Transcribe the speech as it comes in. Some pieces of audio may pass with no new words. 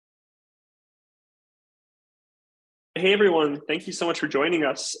Hey everyone, thank you so much for joining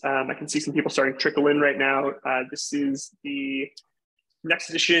us. I can see some people starting to trickle in right now. This is the next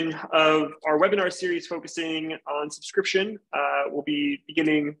edition of our webinar series focusing on subscription. We'll be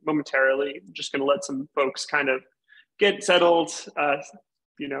beginning momentarily. I'm just going to let some folks kind of get settled,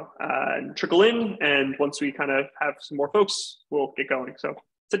 and trickle in. And once we kind of have some more folks, we'll get going. So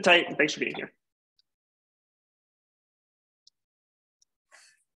sit tight and thanks for being here.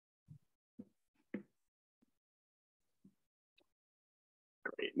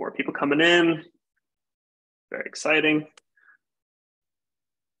 Great, more people coming in. Very exciting.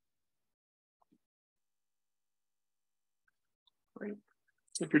 Great.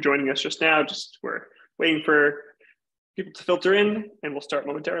 If you're joining us just now, we're waiting for people to filter in and we'll start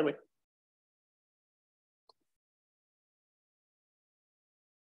momentarily.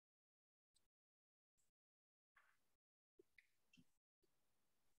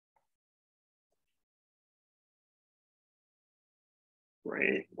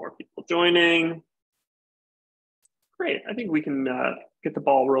 Great, more people joining. Great, I think we can get the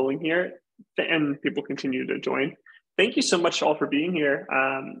ball rolling here and people continue to join. Thank you so much all for being here.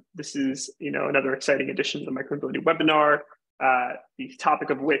 This is another exciting edition of the Micromobility webinar, the topic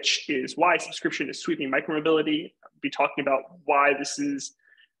of which is why subscription is sweeping micromobility. I'll be talking about why this is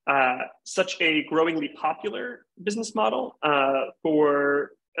such a growingly popular business model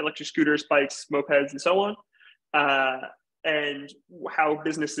for electric scooters, bikes, mopeds, and so on. And how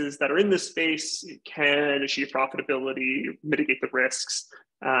businesses that are in this space can achieve profitability, mitigate the risks,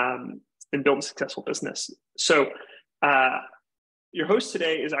 and build a successful business. So your host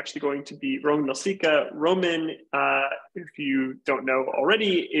today is actually going to be Roman Milsica. Roman, if you don't know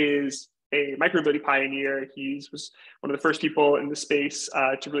already, is a micromobility pioneer. He was one of the first people in the space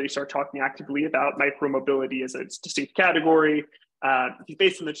to really start talking actively about micromobility as a distinct category. He's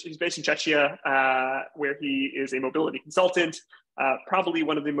based in Czechia, where he is a mobility consultant, probably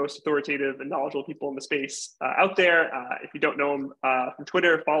one of the most authoritative and knowledgeable people in the space out there. If you don't know him from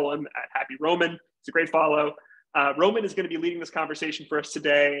Twitter, follow him at Happy Roman. It's a great follow. Roman is going to be leading this conversation for us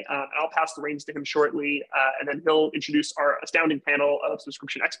today. I'll pass the reins to him shortly, and then he'll introduce our astounding panel of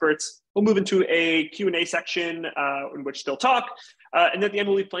subscription experts. We'll move into a Q&A section in which they'll talk, and at the end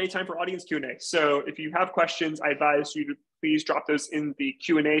we'll leave plenty of time for audience Q&A. So if you have questions, I advise you to please drop those in the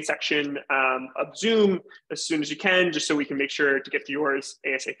Q&A section of Zoom as soon as you can, just so we can make sure to get to yours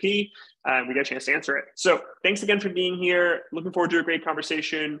ASAP and we get a chance to answer it. So thanks again for being here. Looking forward to a great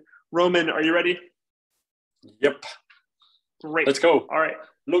conversation. Roman, are you ready? Yep. Great. Let's go. All right.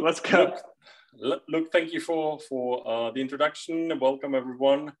 Let's go. Look, thank you for the introduction. Welcome,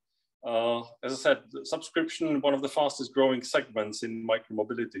 everyone. As I said, subscription, one of the fastest growing segments in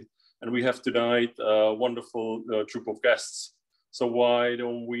micromobility. And we have tonight a wonderful group of guests. So why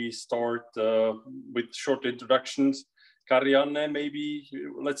don't we start with short introductions? Karianne, maybe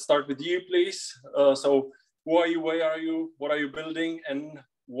let's start with you, please. So who are you, where are you, what are you building, and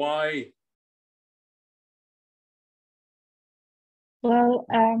why? Well,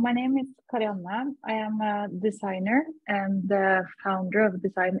 my name is Karianne. I am a designer and the founder of a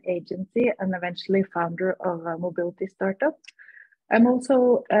design agency and eventually founder of a mobility startup. I'm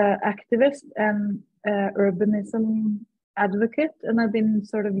also an activist and urbanism advocate, and I've been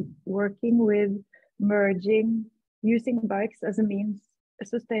sort of working with merging using bikes as a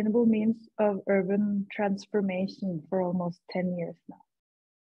sustainable means of urban transformation for almost 10 years now.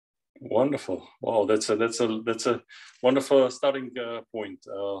 Wonderful! Wow, that's a wonderful starting point.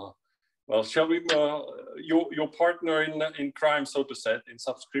 Well, shall we? Your partner in crime, so to say, in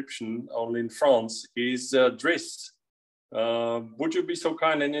subscription, only in France, is Dries. Would you be so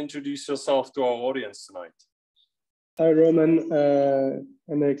kind and introduce yourself to our audience tonight? Hi, Roman.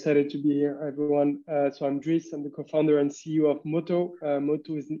 I'm excited to be here, everyone. So I'm Dries. I'm the co-founder and CEO of Moto.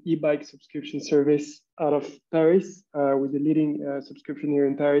 Moto is an e-bike subscription service out of Paris. We're the leading subscription here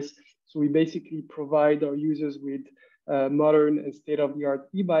in Paris. So we basically provide our users with modern and state-of-the-art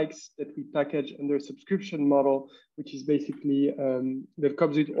e-bikes that we package under a subscription model, which is basically that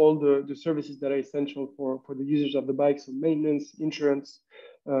comes with all the services that are essential for the users of the bike, so maintenance, insurance,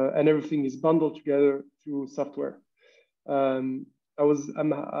 and everything is bundled together through software. I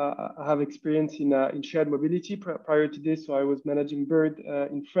have experience in shared mobility prior to this, so I was managing Bird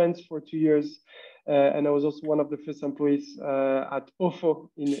in France for 2 years. And I was also one of the first employees at OFO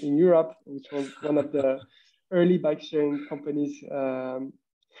in Europe, which was one of the early bike sharing companies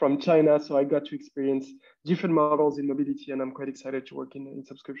from China. So I got to experience different models in mobility, and I'm quite excited to work in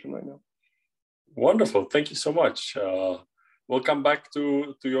subscription right now. Wonderful. Thank you so much. We'll come back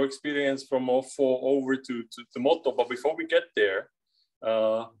to your experience from OFO over to Moto. But before we get there,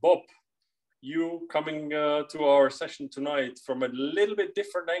 Bob, you coming to our session tonight from a little bit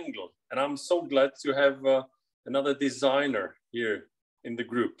different angle. And I'm so glad to have another designer here in the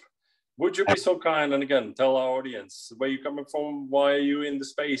group. Would you be so kind and again, tell our audience where you're coming from, why are you in the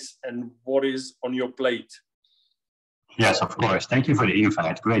space, and what is on your plate? Yes, of course. Thank you for the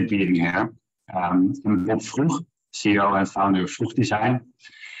invite. Great being here. I'm Bob Vroeg, CEO and founder of Vroeg Design.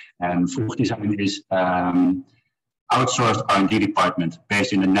 And Vroeg Design is outsourced R&D department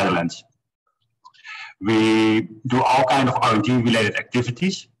based in the Netherlands. We do all kinds of R&D related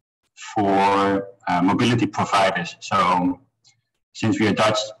activities for mobility providers. So since we are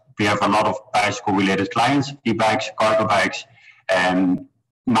Dutch, we have a lot of bicycle related clients, e-bikes, cargo bikes, and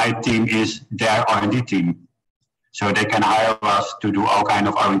my team is their R&D team. So they can hire us to do all kinds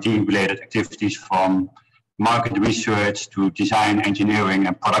of R&D related activities from market research to design, engineering,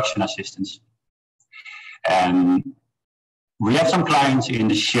 and production assistance. And we have some clients in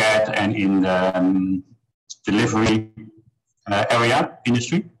the shared and in the delivery area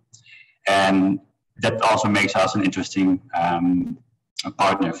industry. And that also makes us an interesting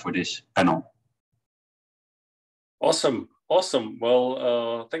partner for this panel. Awesome, awesome.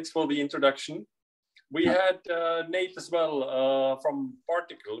 Well, thanks for the introduction. We had Nate as well from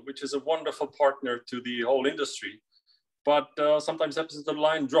Particle, which is a wonderful partner to the whole industry. But sometimes happens the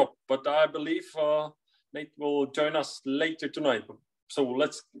line drop. But I believe Nate will join us later tonight. So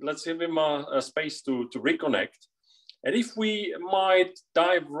let's give him a space to reconnect. And if we might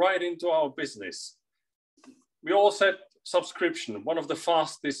dive right into our business, we all said subscription, one of the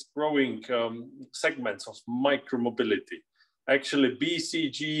fastest growing segments of micromobility. Actually,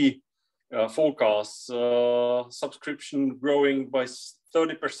 BCG forecasts subscription growing by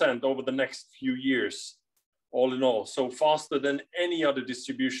 30% over the next few years, all in all. So faster than any other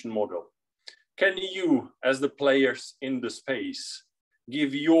distribution model. Can you, as the players in the space,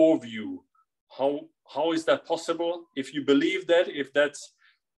 give your view? How is that possible? If you believe that, if that's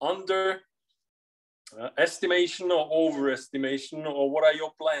under estimation or overestimation, or what are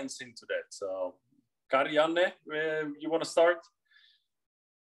your plans into that? So, Karianne, you want to start?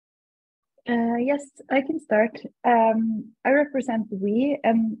 Yes, I can start. I represent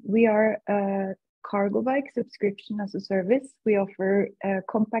and we are a cargo bike subscription as a service. We offer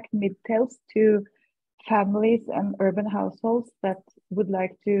compact midtails to families and urban households that would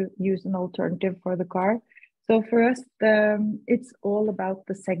like to use an alternative for the car. So for us, it's all about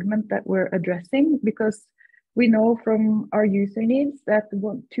the segment that we're addressing, because we know from our user needs that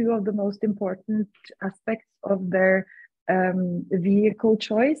two of the most important aspects of their vehicle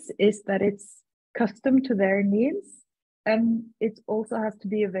choice is that it's custom to their needs, and it also has to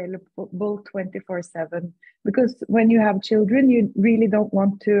be available 24/7. Because when you have children, you really don't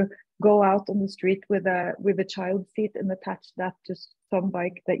want to go out on the street with a child seat and attach that to some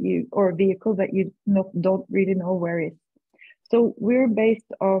bike that or vehicle that you don't really know where it is. So we're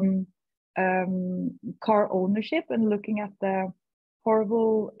based on car ownership and looking at the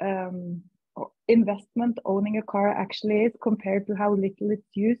horrible investment owning a car actually is compared to how little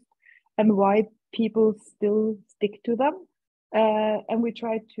it's used and why people still stick to them. And we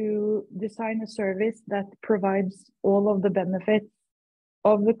try to design a service that provides all of the benefits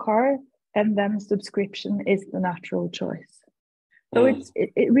of the car, and then subscription is the natural choice. So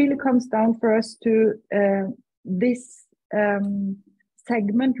it really comes down for us to this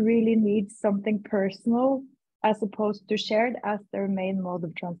segment really needs something personal as opposed to shared as their main mode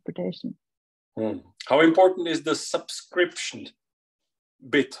of transportation. How important is the subscription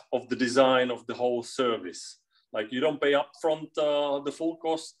bit of the design of the whole service? Like, you don't pay upfront the full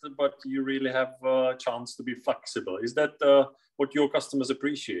cost, but you really have a chance to be flexible. Is that what your customers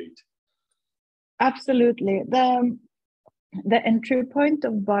appreciate? Absolutely. The entry point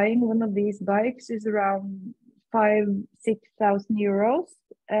of buying one of these bikes is around 5,000–6,000 euros,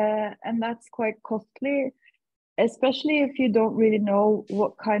 and that's quite costly, especially if you don't really know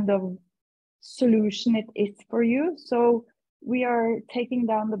what kind of solution it is for you. So we are taking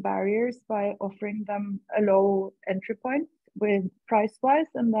down the barriers by offering them a low entry point with price-wise,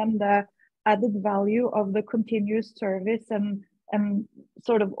 and then the added value of the continuous service and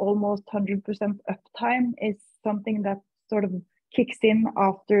sort of almost 100% uptime is something that sort of kicks in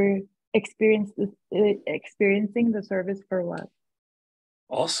after experiencing the service for a while.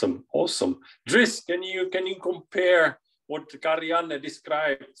 Awesome. Dries, can you compare what Karianne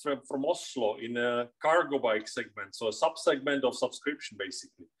described from Oslo in a cargo bike segment, so a sub-segment of subscription,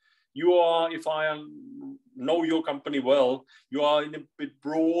 basically? You are, if I know your company well, you are in a bit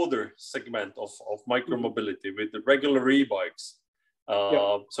broader segment of micromobility with the regular e-bikes.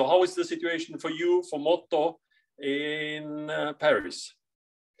 So how is the situation for you, for Moto, in Paris?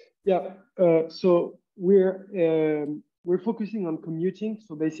 Yeah, so we're focusing on commuting.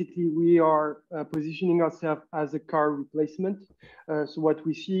 So basically, we are positioning ourselves as a car replacement. So what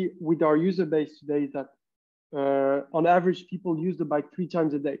we see with our user base today is that on average, people use the bike 3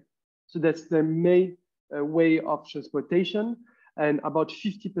 times a day. So that's the main way of transportation. And about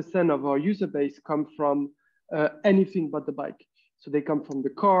 50% of our user base come from anything but the bike. So they come from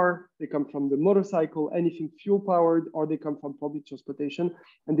the car, they come from the motorcycle, anything fuel powered, or they come from public transportation,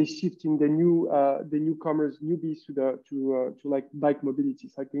 and they're shifting the newcomers, newbies to like bike mobility,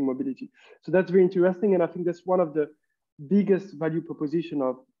 cycling mobility. So that's very interesting, and I think that's one of the biggest value proposition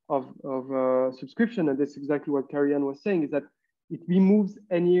of subscription, and that's exactly what Karian was saying, is that it removes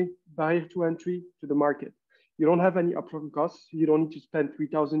any barrier to entry to the market. You don't have any upfront costs. You don't need to spend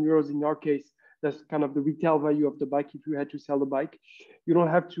 3,000 euros in our case. That's kind of the retail value of the bike if you had to sell the bike. You don't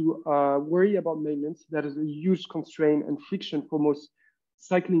have to worry about maintenance. That is a huge constraint and friction for most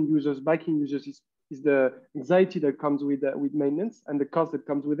cycling users, biking users, is the anxiety that comes with maintenance and the cost that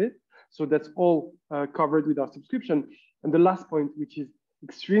comes with it. So that's all covered with our subscription. And the last point, which is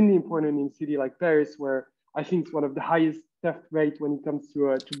extremely important in a city like Paris, where I think it's one of the highest theft rate when it comes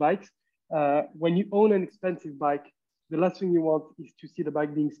to bikes. When you own an expensive bike, the last thing you want is to see the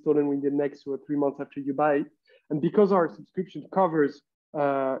bike being stolen within the next 2 or 3 months after you buy it. And because our subscription covers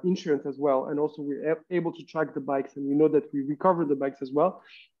insurance as well, and also we're able to track the bikes, and we know that we recover the bikes as well,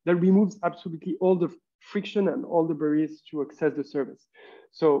 that removes absolutely all the friction and all the barriers to access the service.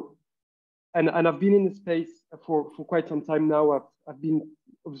 So, and I've been in the space for quite some time now. I've been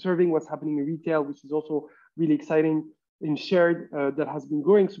observing what's happening in retail, which is also really exciting, in shared that has been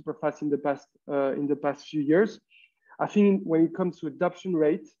growing super fast in the past few years. I think when it comes to adoption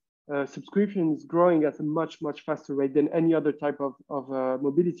rate, subscription is growing at a much faster rate than any other type of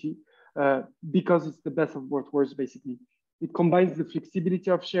mobility because it's the best of both worlds. Basically, it combines the flexibility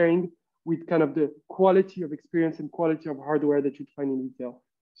of sharing with kind of the quality of experience and quality of hardware that you'd find in retail.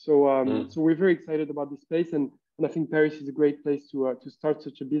 So, so we're very excited about this space, and I think Paris is a great place to start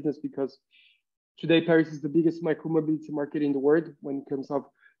such a business, because today Paris is the biggest micromobility market in the world when it comes of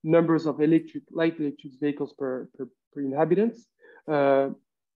numbers of light electric vehicles per inhabitants. The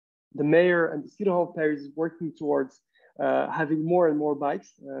mayor and the city hall of Paris is working towards having more and more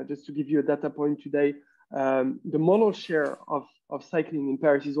bikes. Just to give you a data point today, the modal share of cycling in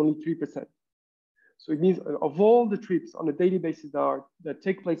Paris is only 3%. So it means of all the trips on a daily basis that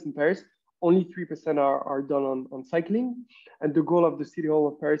take place in Paris, only 3% are done on cycling. And the goal of the City Hall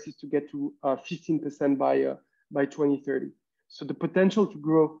of Paris is to get to 15% by 2030. So the potential to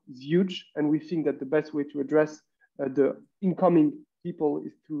grow is huge. And we think that the best way to address the incoming people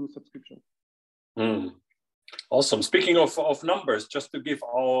is through subscription. Awesome. Speaking of numbers, just to give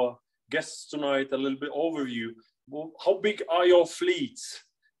our guests tonight a little bit overview, how big are your fleets,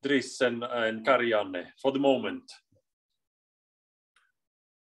 Dries and Karianne, for the moment?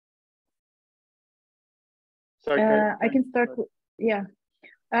 Sorry, I can start. Yeah.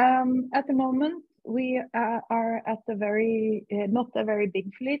 At the moment, we are at a very, not a very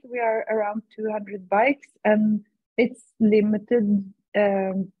big fleet. We are around 200 bikes, and it's limited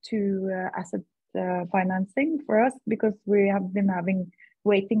to asset financing for us, because we have been having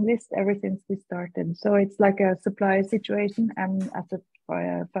waiting list ever since we started. So it's like a supply situation and asset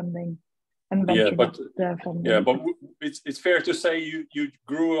funding. And yeah, but funding. It's fair to say you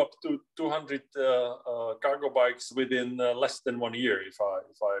grew up to 200 cargo bikes within less than 1 year, if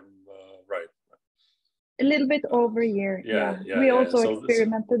I'm right. A little bit over a year. We also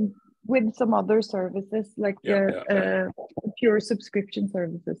experimented with some other services, like pure subscription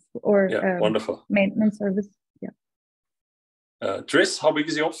services or wonderful maintenance service. Dries, how big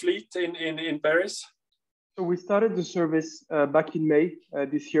is your fleet in Paris? So we started the service back in May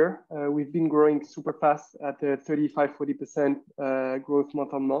this year. We've been growing super fast at 35-40% growth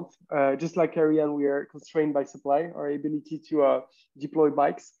month on month. Just like Ariane, we are constrained by supply, our ability to deploy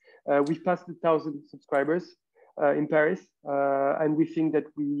bikes. We've passed 1,000 subscribers in Paris, and we think that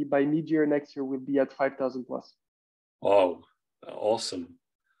by mid-year next year, we'll be at 5,000 plus. Wow, awesome.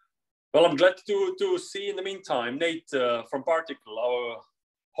 Well, I'm glad to see in the meantime Nate from Particle, our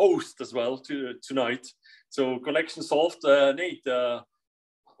host as well tonight. So connection solved. Nate,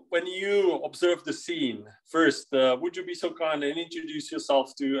 when you observe the scene, first, would you be so kind and introduce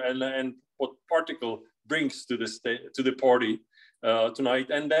yourself to and what Particle brings to the party tonight,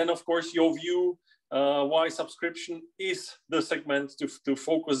 and then of course your view why subscription is the segment to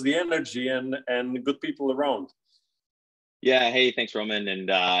focus the energy and good people around. Yeah, hey, thanks, Roman, and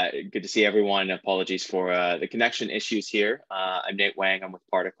good to see everyone. Apologies for the connection issues here. I'm Nate Wang, I'm with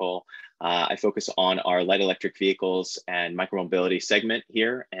Particle. I focus on our light electric vehicles and micromobility segment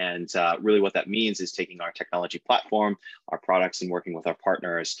here. And really what that means is taking our technology platform, our products, and working with our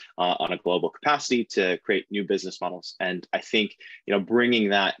partners on a global capacity to create new business models. And I think, you know, bringing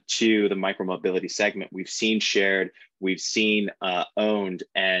that to the micromobility segment, we've seen shared, we've seen owned,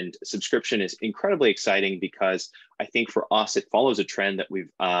 and subscription is incredibly exciting because I think for us, it follows a trend that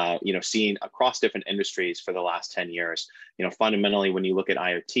we've seen across different industries for the last 10 years. You know, fundamentally, when you look at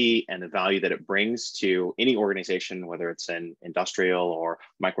IoT and the value that it brings to any organization, whether it's in industrial or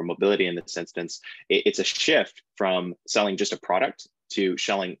micromobility in this instance, it's a shift from selling just a product to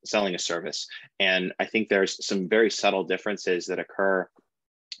selling a service. And I think there's some very subtle differences that occur.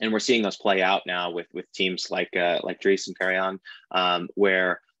 And we're seeing those play out now with teams like Dries and Karian,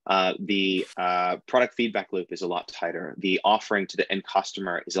 where the product feedback loop is a lot tighter. The offering to the end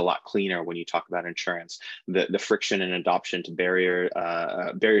customer is a lot cleaner when you talk about insurance. The friction and adoption to barriers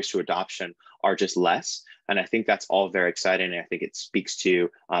to adoption are just less. And I think that's all very exciting. And I think it speaks to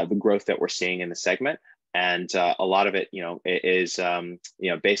the growth that we're seeing in the segment. And a lot of it, is,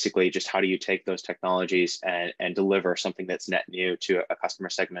 basically just how do you take those technologies and deliver something that's net new to a customer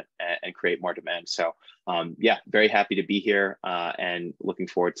segment and create more demand. So yeah, very happy to be here and looking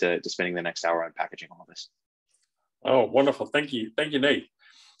forward to spending the next hour on packaging all of this. Oh, wonderful. Thank you, Nate.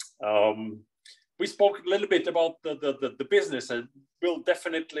 We spoke a little bit about the business, and we'll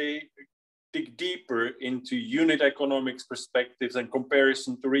definitely dig deeper into unit economics perspectives and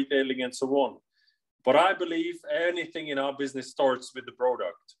comparison to retailing and so on. But I believe anything in our business starts with the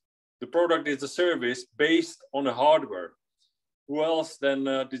product. The product is a service based on a hardware. Who else than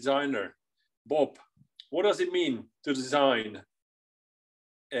a designer? Bob, what does it mean to design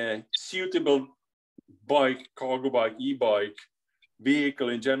a suitable bike, cargo bike, e-bike, vehicle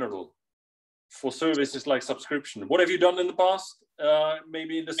in general for services like subscription? What have you done in the past?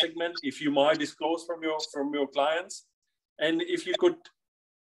 Maybe in the segment, if you might disclose from your clients, and if you could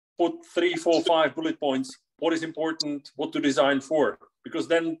put 3, 4, 5 bullet points, what is important, what to design for, because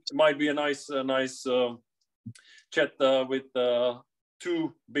then it might be a nice chat with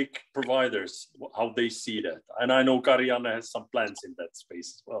 2 big providers, how they see that. And I know Karianne has some plans in that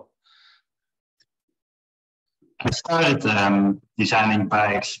space as well. I started designing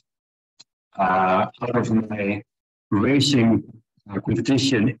bikes out of my racing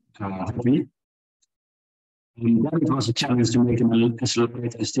competition hobby. And then it was a challenge to make them as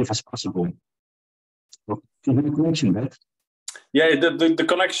light and stiff as possible. So, do you have a connection, Beth? Yeah, the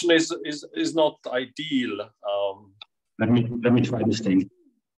connection is not ideal. Let me try this thing.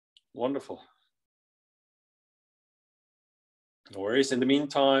 Wonderful. No worries. In the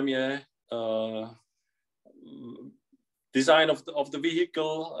meantime, yeah, design of the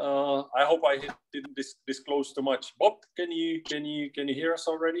vehicle. I hope I didn't disclose too much. Bob, can you hear us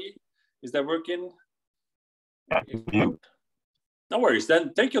already? Is that working? Yeah. No worries.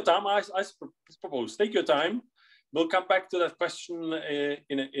 Then take your time. I propose take your time. We'll come back to that question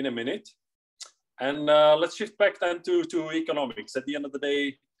in a minute, and let's shift back then to economics. At the end of the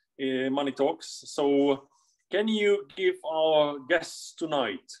day, money talks. So, can you give our guests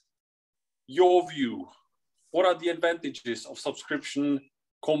tonight your view? What are the advantages of subscription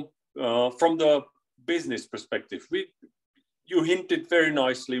from the business perspective? You hinted very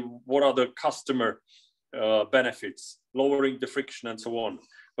nicely what are the customer benefits, lowering the friction and so on.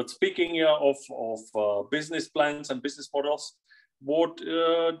 But speaking of business plans and business models, what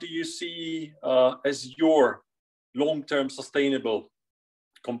do you see as your long-term sustainable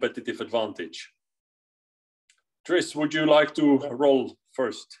competitive advantage? Dries, would you like to roll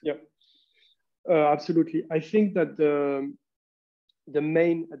first? Yeah, absolutely. I think that the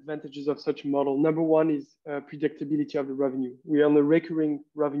main advantages of such a model, number one is predictability of the revenue. We are on a recurring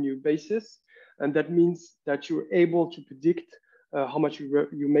revenue basis, and that means that you're able to predict how much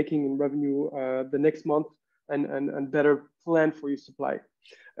you're making in revenue the next month and better plan for your supply.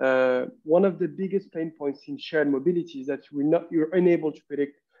 One of the biggest pain points in shared mobility is that you're unable to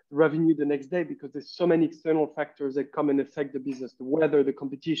predict revenue the next day because there's so many external factors that come and affect the business, the weather, the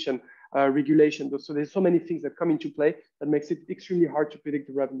competition, regulation. So there's so many things that come into play that makes it extremely hard to predict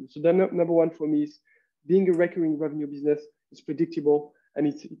the revenue. So then number one for me is being a recurring revenue business is predictable and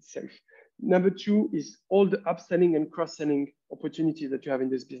it's safe. Number two is all the upselling and cross-selling opportunities that you have in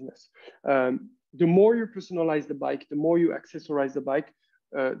this business. The more you personalize the bike, the more you accessorize the bike,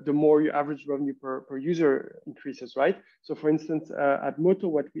 the more your average revenue per user increases, right? So for instance, at Moto,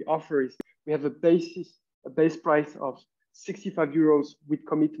 what we offer is we have a base price of 65 euros with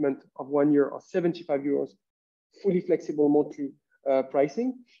commitment of 1 year or 75 euros fully flexible monthly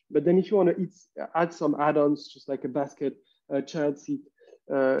pricing. But then if you want to add some add-ons, just like a basket, child seat,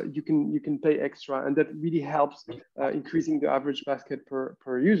 you can pay extra, and that really helps increasing the average basket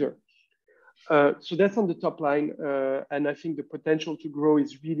per user. So that's on the top line, and I think the potential to grow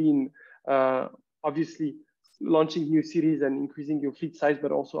is really in obviously launching new cities and increasing your fleet size,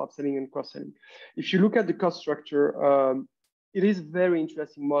 but also upselling and cross-selling. If you look at the cost structure, it is a very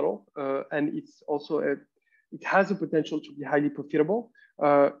interesting model, and it's also it has the potential to be highly profitable.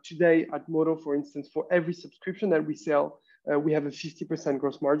 Today at Moto, for instance, for every subscription that we sell, we have a 50%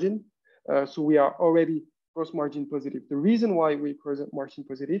 gross margin. So we are already gross margin positive. The reason why we gross margin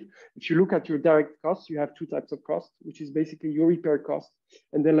positive, if you look at your direct costs, you have two types of costs, which is basically your repair cost,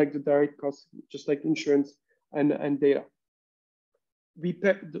 and then like the direct costs, just like insurance and data. We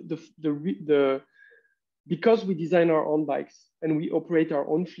pay because we design our own bikes and we operate our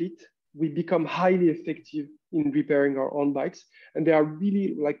own fleet, we become highly effective in repairing our own bikes, and there are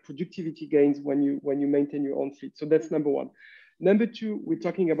really like productivity gains when you maintain your own fleet. So that's number one. Number two, we're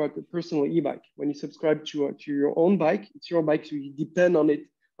talking about the personal e-bike. When you subscribe to your own bike, it's your bike, so you depend on it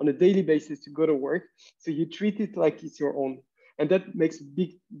on a daily basis to go to work. So you treat it like it's your own, and that makes a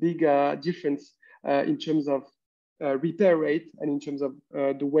big difference in terms of repair rate and in terms of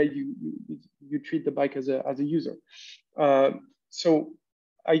the way you treat the bike as a user. So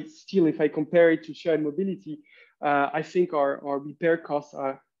if I compare it to shared mobility, I think our repair costs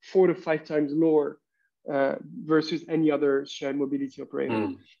are 4 to 5 times lower versus any other shared mobility operator.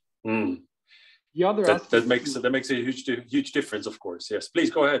 The other that makes a huge difference, of course. Yes, please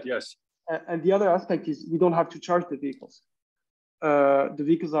go ahead. Yes. And the other aspect is we don't have to charge the vehicles. The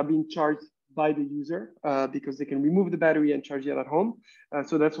vehicles are being charged by the user because they can remove the battery and charge it at home.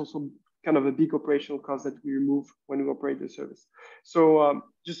 So that's also kind of a big operational cost that we remove when we operate the service. So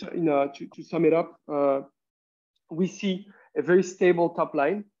just to sum it up, we see a very stable top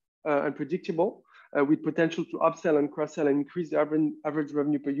line and predictable with potential to upsell and cross-sell and increase the average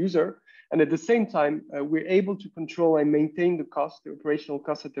revenue per user. And at the same time, we're able to control and maintain the cost, the operational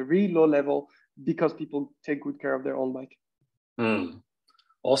cost at a really low level because people take good care of their own bike.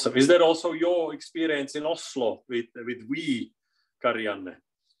 Awesome. Is that also your experience in Oslo with We, Karianne?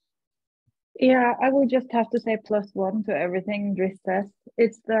 Yeah, I will just have to say +1 to everything Dries says.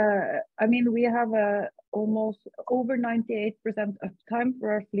 We have almost over 98% uptime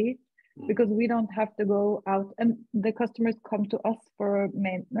for our fleet because we don't have to go out, and the customers come to us for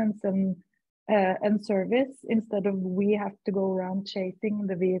maintenance and service instead of we have to go around chasing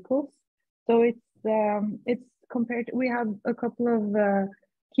the vehicles. So it's compared. We have a couple of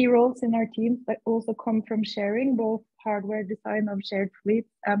key roles in our teams that also come from sharing both hardware design of shared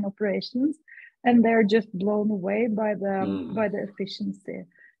fleets and operations, and they're just blown away by the efficiency.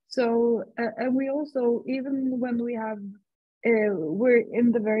 So and we also, even when we have we're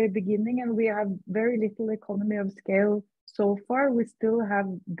in the very beginning and we have very little economy of scale so far, we still have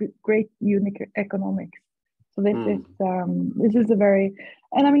great unit economics. So this is a very,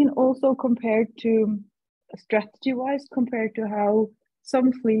 and also compared to strategy wise, compared to how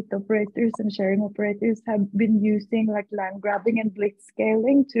some fleet operators and sharing operators have been using like land grabbing and blitz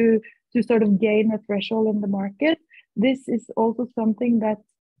scaling to sort of gain a threshold in the market. This is also something that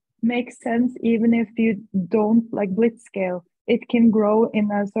makes sense even if you don't like blitz scale. It can grow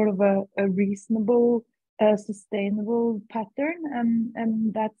in a sort of a reasonable, sustainable pattern,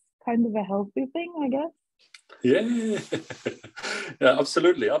 and that's kind of a healthy thing, I guess. Yeah,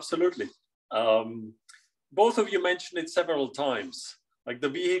 absolutely. Both of you mentioned it several times. Like the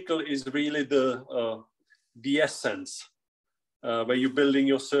vehicle is really the essence where you're building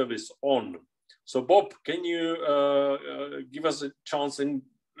your service on. So Bob, can you give us a chance and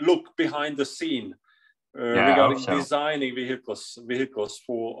look behind the scene regarding designing vehicles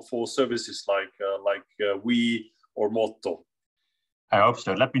for services like We or Moto? I hope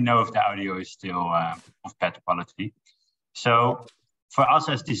so. Let me know if the audio is still of better quality. So for us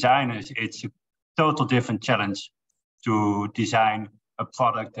as designers, it's a total different challenge to design a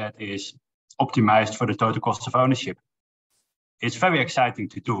product that is optimized for the total cost of ownership. It's very exciting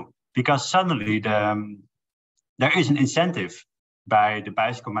to do because suddenly there is an incentive by the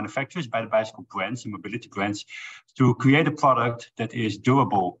bicycle manufacturers, by the bicycle brands and mobility brands to create a product that is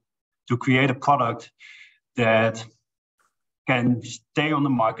durable, to create a product that can stay on the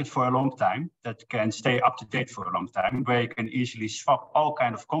market for a long time, that can stay up to date for a long time, where you can easily swap all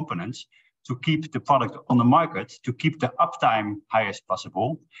kinds of components to keep the product on the market, to keep the uptime high as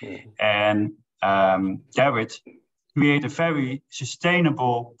possible, and therewith create a very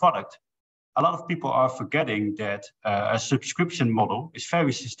sustainable product. A lot of people are forgetting that a subscription model is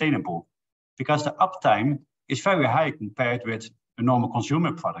very sustainable because the uptime is very high compared with a normal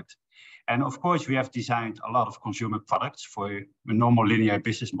consumer product. And of course, we have designed a lot of consumer products for a normal linear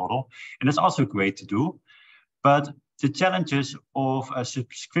business model. And that's also great to do. But the challenges of a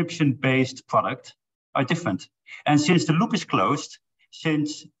subscription-based product are different. And since the loop is closed,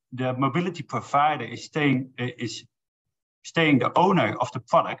 since the mobility provider is staying the owner of the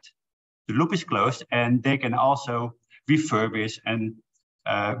product, the loop is closed, and they can also refurbish and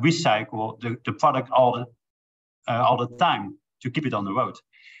recycle the product all the time to keep it on the road.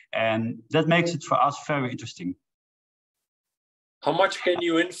 And that makes it for us very interesting. How much can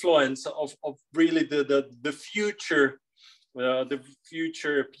you influence of really the future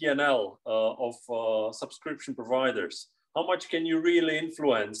P&L of subscription providers? How much can you really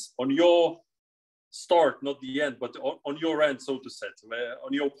influence on your start, not the end, but on your end, so to say,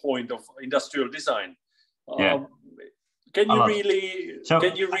 on your point of industrial design? Yeah. Can you really? So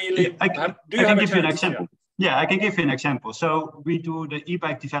can you really? I can give you an example. Yeah, I can give you an example. So we do the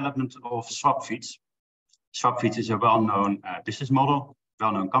e-bike development of Swapfiets. Swapfiets is a well-known business model,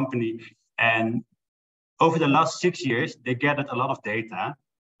 well-known company. And over the last 6 years, they gathered a lot of data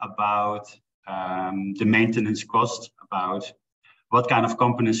about the maintenance cost, about what kind of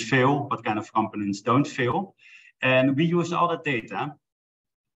components fail, what kind of components don't fail. And we used all that data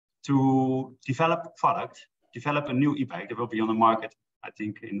to develop a product, develop a new e-bike that will be on the market, I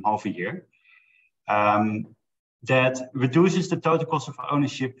think, in half a year. That reduces the total cost of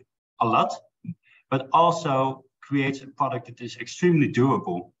ownership a lot, but also creates a product that is extremely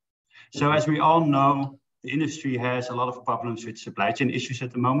durable. So as we all know, the industry has a lot of problems with supply chain issues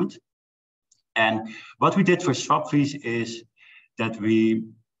at the moment. And what we did for Swapfiets is that we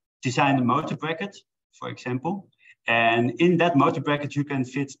designed a motor bracket, for example, and in that motor bracket, you can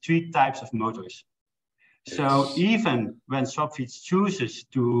fit 3 types of motors. Yes. So even when Swapfiets chooses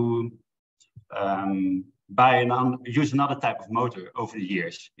to use another type of motor over the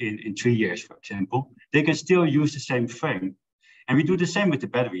years, in 3 years, for example, they can still use the same frame. And we do the same with the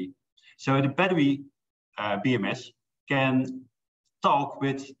battery. So the battery BMS can talk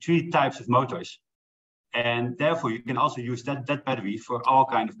with 3 types of motors. And therefore, you can also use that battery for all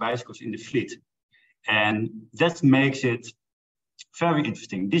kinds of bicycles in the fleet. And that makes it very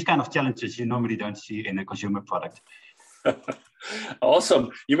interesting. These kind of challenges you normally don't see in a consumer product.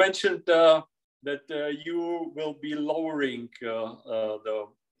 Awesome. You mentioned that you will be lowering the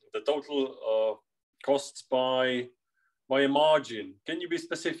total costs by a margin. Can you be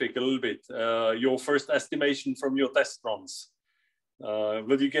specific a little bit? Your first estimation from your test runs.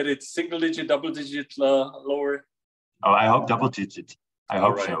 Will you get it single digit, double digit lower? Oh, I hope double digit. I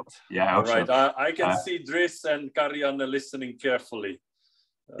hope so. Yeah, I hope so. I can see Dries and Karianne listening carefully.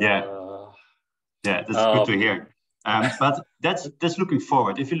 Yeah, that's good to hear. But that's looking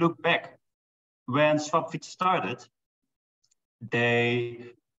forward. If you look back, when Swapfiets started,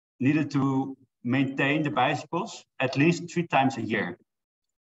 they needed to maintain the bicycles at least 3 times a year.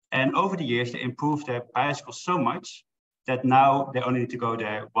 And over the years, they improved their bicycles so much that now they only need to go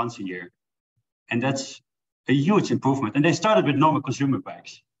there once a year. And that's a huge improvement. And they started with normal consumer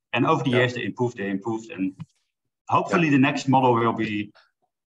bikes. And over the years, they improved. And hopefully the next model will be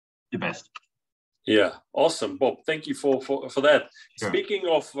the best. Yeah, awesome, Bob. Thank you for that. Sure. Speaking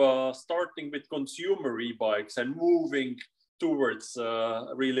of starting with consumer e-bikes and moving towards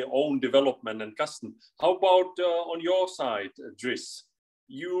really own development and custom, how about on your side, Dries?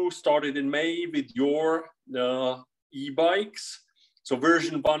 You started in May with your e-bikes, so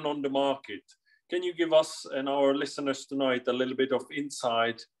version 1 on the market. Can you give us and our listeners tonight a little bit of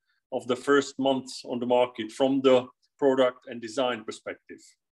insight of the first months on the market from the product and design perspective?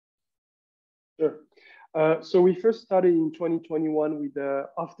 Sure. So we first started in 2021 with the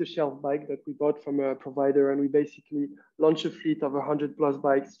off-the-shelf bike that we bought from a provider, and we basically launched a fleet of 100+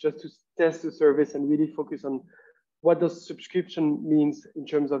 bikes just to test the service and really focus on what does subscription means in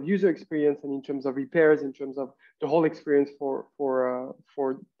terms of user experience and in terms of repairs, in terms of the whole experience for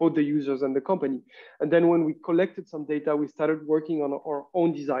both the users and the company. And then when we collected some data, we started working on our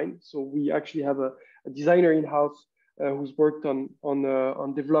own design. So we actually have a designer in-house who's worked on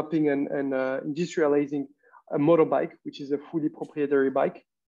developing and industrializing a motorbike, which is a fully proprietary bike.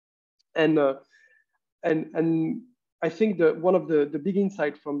 And I think that one of the big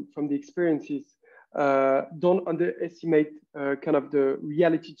insight from the experience is don't underestimate kind of the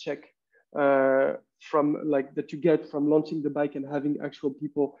reality check from like that you get from launching the bike and having actual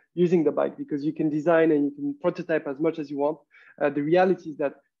people using the bike, because you can design and you can prototype as much as you want. The reality is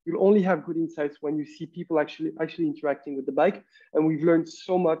that You'll only have good insights when you see people actually interacting with the bike. And we've learned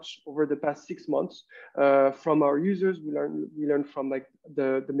so much over the past 6 months from our users. We learn from like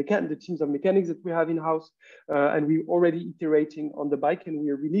the teams of mechanics that we have in-house, and we're already iterating on the bike, and we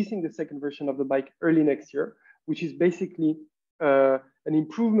are releasing the second version of the bike early next year, which is basically an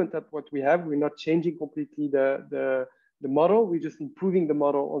improvement of what we have. We're not changing completely the model. We're just improving the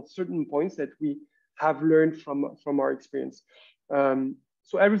model on certain points that we have learned from our experience.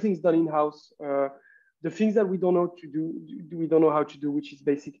 So everything's done in-house. The things that we don't know to do, we don't know how to do, which is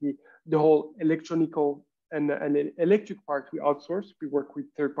basically the whole electronical and electric part we outsource. We work with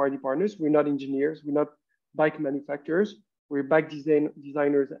third-party partners. We're not engineers. We're not bike manufacturers. We're bike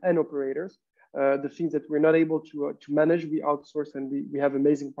designers and operators. The things that we're not able to manage, we outsource, and we have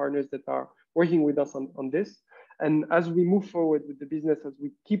amazing partners that are working with us on this. And as we move forward with the business, as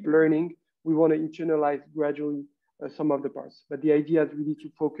we keep learning, we want to internalize gradually some of the parts. But the idea is really to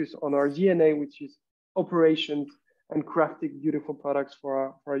focus on our DNA, which is operations and crafting beautiful products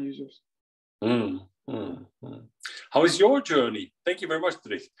for our users. How is your journey? Thank you very much,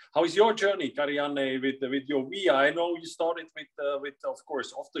 Dries. How is your journey, Karianne, with your Via? I know you started with of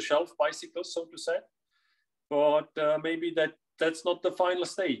course, off-the-shelf bicycles, so to say, but maybe that's not the final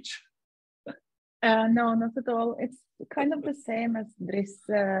stage. No, not at all. It's kind of the same as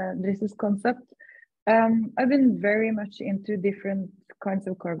Dries's concept. I've been very much into different kinds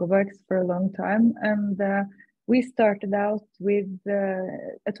of cargo bikes for a long time, and we started out with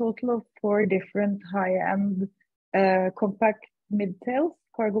a total of 4 different high-end compact mid-tails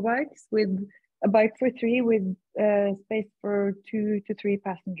cargo bikes, with a bike for 3 with space for 2 to 3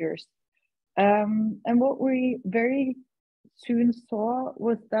 passengers. And what we very soon saw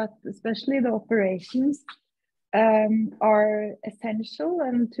was that especially the operations are essential,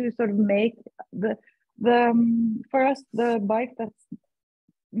 and to sort of make for us, the bike that's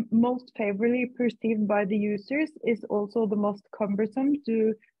most favorably perceived by the users is also the most cumbersome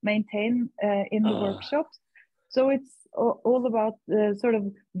to maintain in the workshops. So it's all about sort of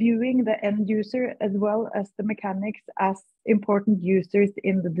viewing the end user as well as the mechanics as important users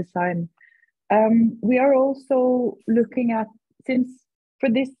in the design. We are also looking at, since for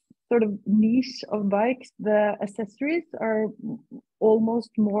this sort of niche of bikes, the accessories are almost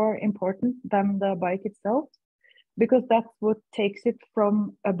more important than the bike itself, because that's what takes it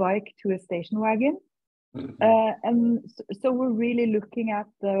from a bike to a station wagon. And so we're really looking at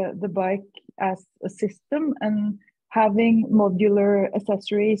the bike as a system, and having modular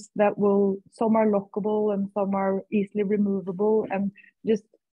accessories that some are lockable and some are easily removable, and just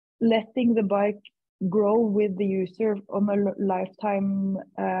letting the bike grow with the user on a lifetime,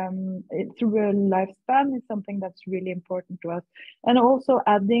 through a lifespan, is something that's really important to us. And also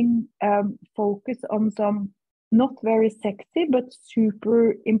adding focus on some not very sexy but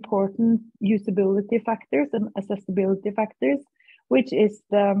super important usability factors and accessibility factors, which is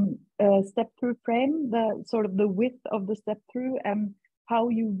the step-through frame, the sort of the width of the step-through, and how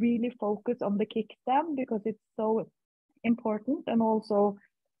you really focus on the kickstand, because it's so important. And also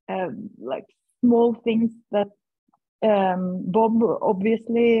like small things that Bob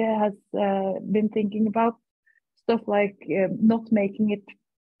obviously has been thinking about, stuff like not making it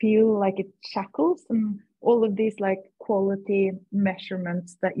feel like it shackles, and all of these like quality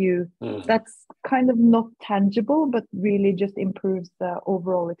measurements that that's kind of not tangible, but really just improves the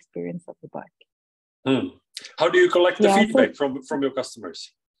overall experience of the bike. How do you collect the feedback from your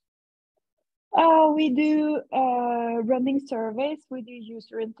customers? We do running surveys, we do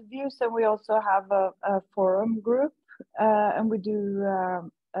user interviews, and we also have a forum group, and we do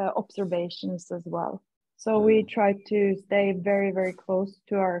observations as well. So we try to stay very, very close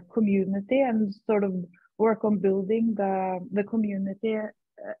to our community and sort of work on building the community.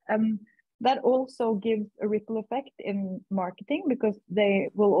 And that also gives a ripple effect in marketing, because they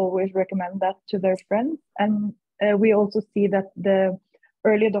will always recommend that to their friends. And we also see that the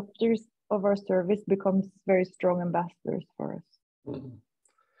early adopters of our service becomes very strong ambassadors for us.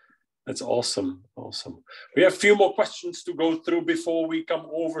 That's awesome. Awesome. We have a few more questions to go through before we come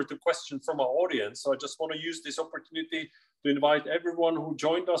over to questions from our audience. So I just want to use this opportunity to invite everyone who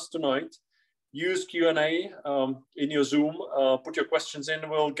joined us tonight. Use Q&A in your Zoom. Put your questions in.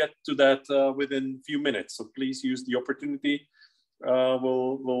 We'll get to that within a few minutes. So please use the opportunity.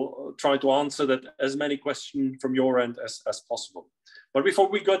 We'll try to answer that as many questions from your end as possible. But before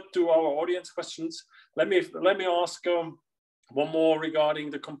we get to our audience questions, let me ask one more regarding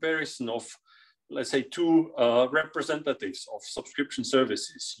the comparison of, let's say, 2 representatives of subscription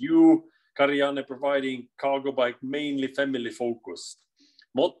services. You, Karianne, providing cargo bike mainly family focused.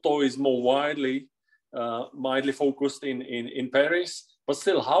 Motto is more widely focused in Paris, But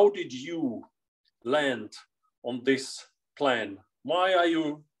still, how did you land on this plan? Why are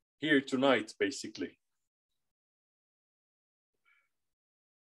you here tonight, basically?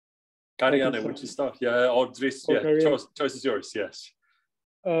 Karianne, would you start? Yeah, or Dries, yeah, choice is yours, yes.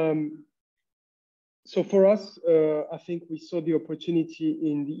 So for us, I think we saw the opportunity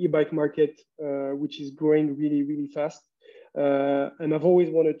in the e-bike market, which is growing really, really fast. And I've always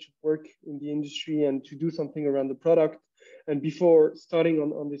wanted to work in the industry and to do something around the product. And before starting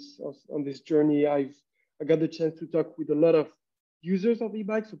on this journey, I got the chance to talk with a lot of users of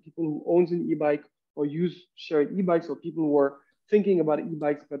e-bikes, so people who owns an e-bike or use shared e-bikes, or people who are thinking about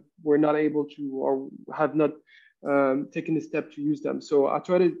e-bikes but were not able to or have not taken the step to use them. So I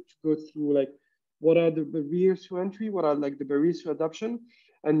tried to go through like, what are the barriers to entry? What are like the barriers to adoption?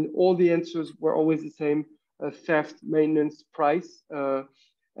 And all the answers were always the same: theft, maintenance, price. And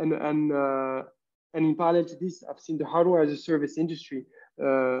in parallel to this, I've seen the hardware as a service industry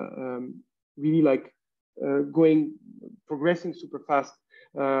really like progressing super fast.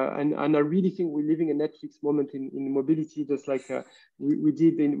 And I really think we're living a Netflix moment in mobility, just like we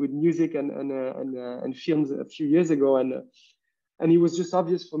did with music and films a few years ago. And it was just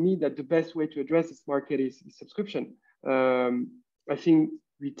obvious for me that the best way to address this market is subscription. I think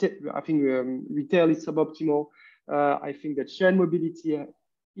retail is suboptimal. I think that shared mobility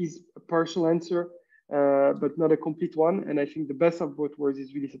is a partial answer, but not a complete one. And I think the best of both worlds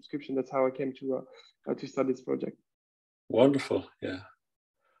is really subscription. That's how I came to start this project. Wonderful, yeah.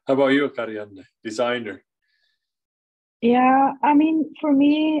 How about you, Karianne, designer? Yeah, I mean, for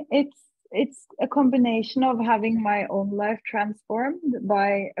me, it's a combination of having my own life transformed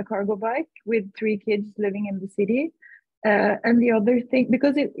by a cargo bike with 3 kids living in the city. And the other thing,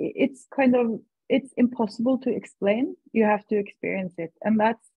 because it's impossible to explain, you have to experience it. And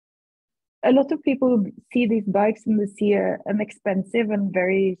that's, a lot of people see these bikes and they see an expensive and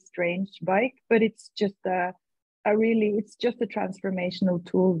very strange bike, but it's just it's just a transformational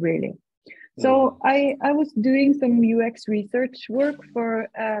tool, really. So I was doing some UX research work for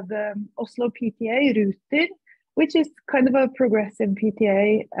the Oslo PTA Ruter, which is kind of a progressive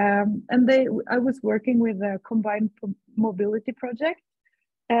PTA. And I was working with a combined mobility project,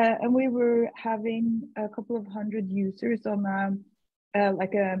 and we were having a couple of hundred users on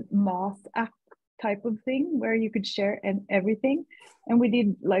like a MaaS app type of thing where you could share everything. And we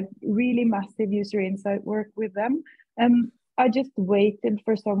did like really massive user insight work with them. And I just waited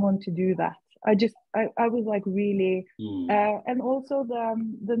for someone to do that. I was like really, and also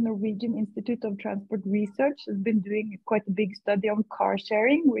the Norwegian Institute of Transport Research has been doing quite a big study on car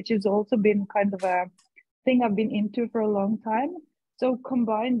sharing, which has also been kind of a thing I've been into for a long time. So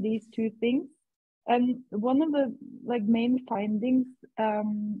combine these two things. And one of the like main findings a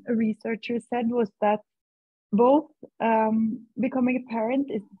researcher said was that both becoming a parent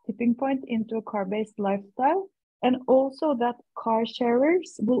is the tipping point into a car-based lifestyle, and also that car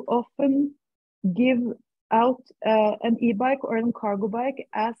sharers will often give out an e-bike or a cargo bike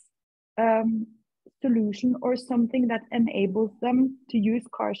as solution or something that enables them to use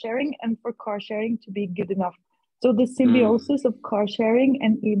car sharing and for car sharing to be good enough. So the symbiosis of car sharing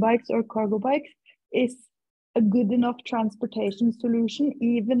and e-bikes or cargo bikes is a good enough transportation solution,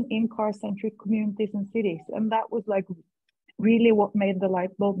 even in car-centric communities and cities. And that was like really what made the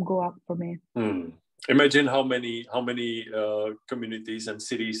light bulb go up for me. Imagine how many communities and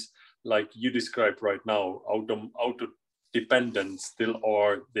cities like you described right now, auto dependent still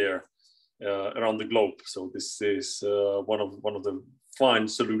are there around the globe. So this is one of the fine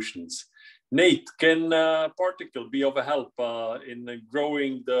solutions. Nate, can Particle be of a help in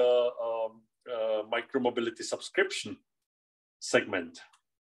growing the micromobility subscription segment?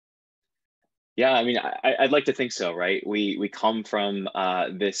 Yeah, I mean, I'd like to think so, right? We come from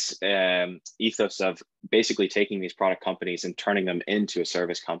this ethos of basically taking these product companies and turning them into a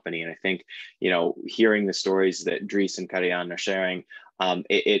service company. And I think, hearing the stories that Dries and Karianne are sharing,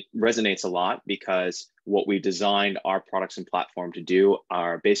 it resonates a lot, because what we designed our products and platform to do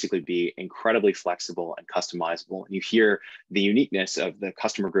are basically be incredibly flexible and customizable. And you hear the uniqueness of the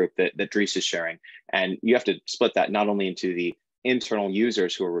customer group that Dries is sharing. And you have to split that not only into the internal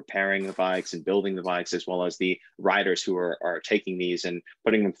users who are repairing the bikes and building the bikes, as well as the riders who are taking these and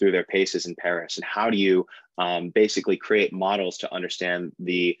putting them through their paces in Paris. And how do you basically create models to understand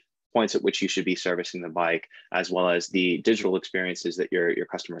the points at which you should be servicing the bike, as well as the digital experiences that your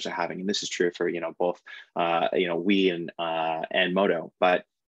customers are having. And this is true for both we and Moto. But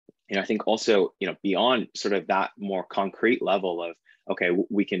I think also beyond sort of that more concrete level of okay,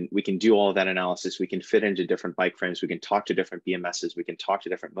 we can do all of that analysis. We can fit into different bike frames. We can talk to different BMSs. We can talk to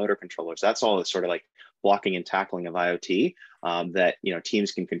different motor controllers. That's all sort of like blocking and tackling of IoT that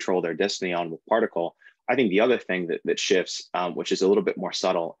teams can control their destiny on with Particle. I think the other thing that shifts, which is a little bit more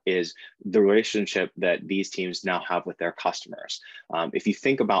subtle, is the relationship that these teams now have with their customers. If you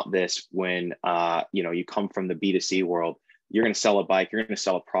think about this, when you come from the B2C world, you're going to sell a bike, you're going to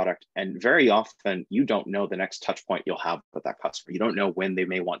sell a product, and very often you don't know the next touch point you'll have with that customer. You don't know when they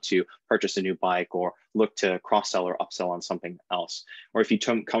may want to purchase a new bike or look to cross-sell or upsell on something else. Or if you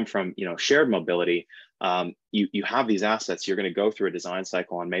come from shared mobility, you have these assets, you're going to go through a design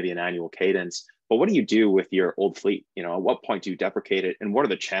cycle on maybe an annual cadence. But what do you do with your old fleet? At what point do you deprecate it? And what are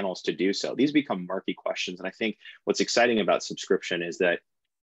the channels to do so? These become murky questions. And I think what's exciting about subscription is that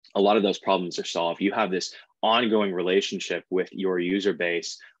a lot of those problems are solved. You have this ongoing relationship with your user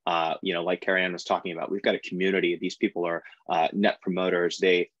base. Like Carrie-Anne was talking about, we've got a community. These people are net promoters.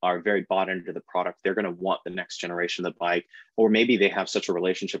 They are very bought into the product. They're going to want the next generation of the bike, or maybe they have such a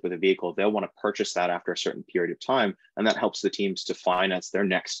relationship with a vehicle, they'll want to purchase that after a certain period of time. And that helps the teams to finance their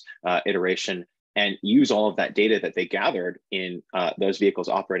next iteration and use all of that data that they gathered in those vehicles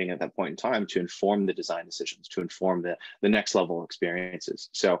operating at that point in time to inform the design decisions, to inform the next level experiences.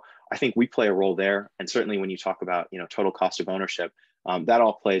 So I think we play a role there. And certainly when you talk about total cost of ownership, that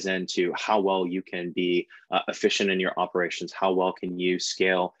all plays into how well you can be efficient in your operations, how well can you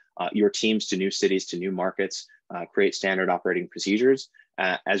scale your teams to new cities, to new markets, create standard operating procedures,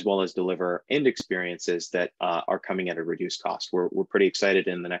 as well as deliver end experiences that are coming at a reduced cost. We're pretty excited.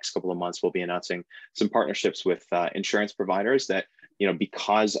 In the next couple of months, we'll be announcing some partnerships with insurance providers that,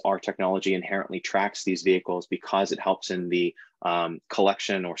 because our technology inherently tracks these vehicles, because it helps in the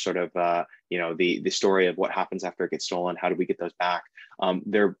collection or sort of, the story of what happens after it gets stolen, how do we get those back?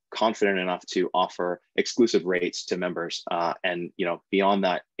 They're confident enough to offer exclusive rates to members. And beyond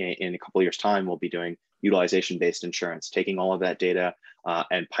that, in a couple of years' time, we'll be doing utilization-based insurance, taking all of that data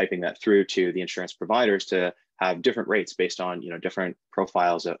and piping that through to the insurance providers to have different rates based on different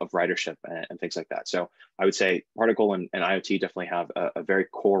profiles of ridership and things like that. So I would say Particle and IoT definitely have a very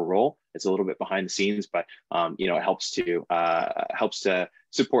core role. It's a little bit behind the scenes, but it helps to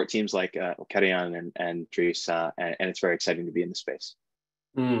support teams like Carrie-Anne and Dries, and it's very exciting to be in the space.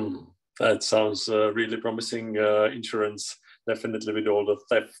 That sounds really promising. Insurance, definitely, with all the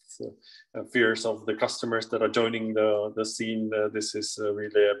theft fears of the customers that are joining the scene. This is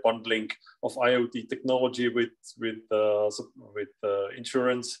really a bundling of IoT technology with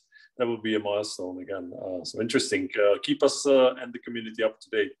insurance. That will be a milestone again. So interesting. Keep us and the community up to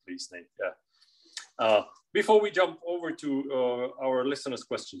date, please, Nate. Yeah. Before we jump over to our listeners'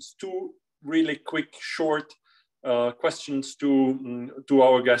 questions, two really quick, short questions to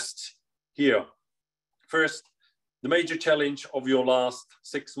our guests here. First, the major challenge of your last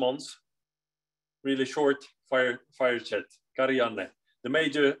 6 months. Really short fire chat. Carrie-Anne, the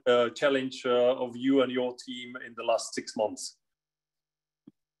major challenge of you and your team in the last 6 months.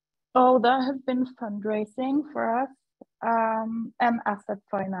 Oh, that has been fundraising for us and asset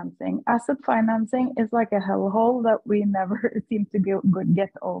financing. Asset financing is like a hellhole that we never seem to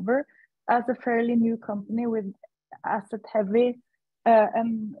get over. As a fairly new company with asset heavy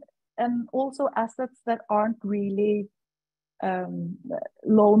and also assets that aren't really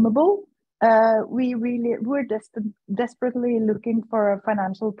loanable, we're desperately looking for a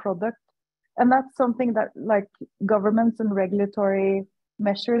financial product, and that's something that like governments and regulatory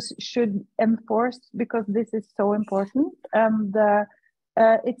measures should enforce, because this is so important, and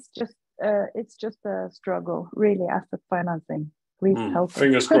it's just a struggle, really. Asset financing, please help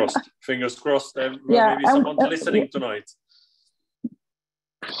fingers us. Crossed. Fingers crossed. Maybe someone's listening tonight.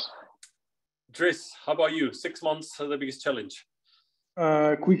 Dries, how about you? 6 months, the biggest challenge?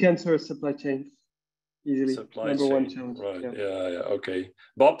 Quick answer: supply chain. Easily. Number one challenge. Right. Yeah. Okay.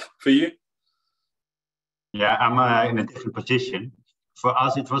 Bob, for you? Yeah, I'm in a different position. For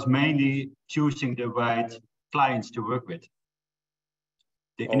us, it was mainly choosing the right clients to work with.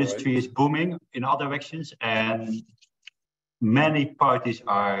 The industry is booming in all directions, and many parties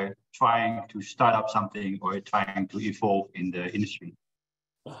are trying to start up something or trying to evolve in the industry.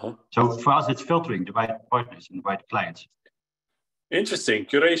 So for us, it's filtering the right partners and the right clients. Interesting.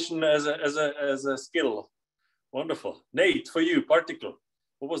 Curation as a skill. Wonderful. Nate, for you, Particle,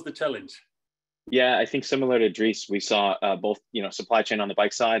 what was the challenge? Yeah, I think similar to Dries, we saw both supply chain on the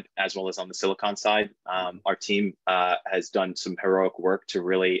bike side as well as on the silicon side. Our team has done some heroic work to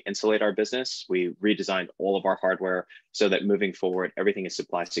really insulate our business. We redesigned all of our hardware. so that moving forward, everything is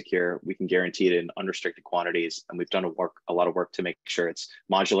supply secure. We can guarantee it in unrestricted quantities. And we've done a lot of work to make sure it's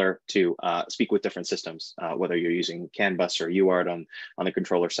modular to speak with different systems, whether you're using CAN bus or UART on the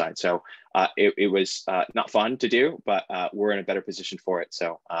controller side. So it was not fun to do, but we're in a better position for it.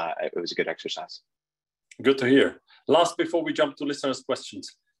 So it was a good exercise. Good to hear. Last, before we jump to listeners'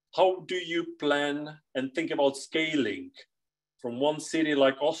 questions, how do you plan and think about scaling from one city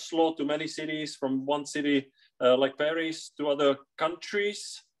like Oslo to many cities, from one city like Paris to other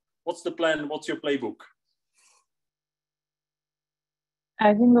countries? What's the plan? What's your playbook?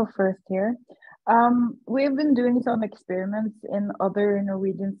 I can go first here. We've been doing some experiments in other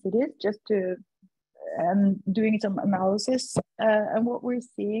Norwegian cities just to doing some analysis. And what we're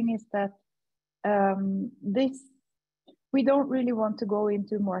seeing is that we don't really want to go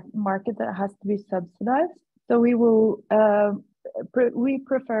into market that has to be subsidized. So we will we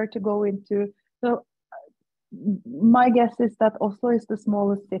prefer to go into, so my guess is that Oslo is the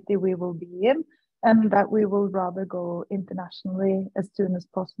smallest city we will be in, and that we will rather go internationally as soon as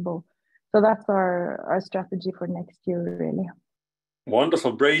possible. So that's our strategy for next year, really.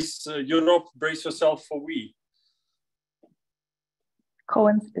 Wonderful. Brace Europe, brace yourself for we.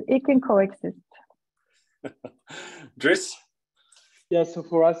 It can coexist. Dries? Yeah, so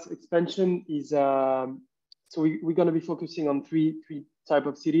for us, expansion is, so we're going to be focusing on three type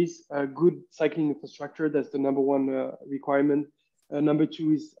of cities. Good cycling infrastructure, that's the number one requirement. Number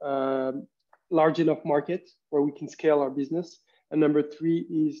two is large enough market where we can scale our business. And number three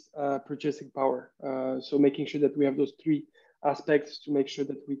is purchasing power. So making sure that we have those three aspects to make sure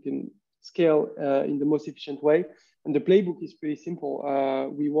that we can scale in the most efficient way. And the playbook is pretty simple.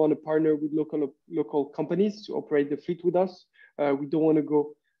 We want to partner with local companies to operate the fleet with us. We don't want to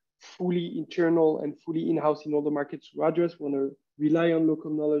go fully internal and fully in-house in all the markets we address. We want to rely on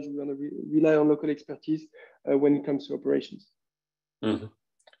local knowledge. We want to rely on local expertise when it comes to operations. Mm-hmm.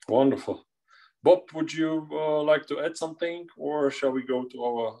 Wonderful. Bob, would you like to add something, or shall we go to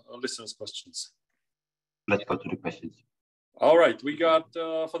our listeners' questions? Let's go to the questions. All right, we got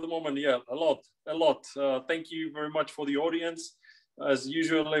for the moment, yeah, a lot. Thank you very much for the audience. As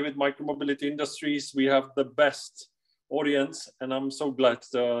usually with Micromobility Industries, we have the best audience, and I'm so glad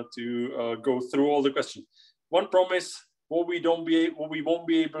to go through all the questions. One promise: what we won't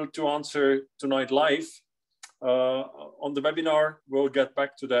be able to answer tonight live on the webinar, we'll get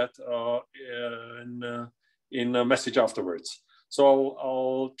back to that in a message afterwards. So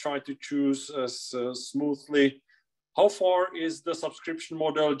I'll try to choose as smoothly. How far is the subscription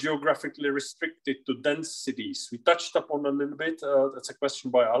model geographically restricted to dense cities? We touched upon a little bit. That's a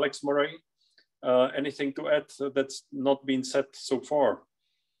question by Alex Murray. Anything to add that's not been said so far?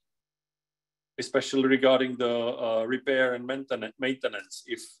 Especially regarding the repair and maintenance,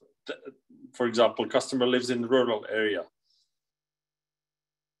 if, for example, customer lives in the rural area.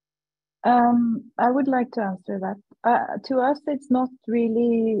 I would like to answer that. To us, it's not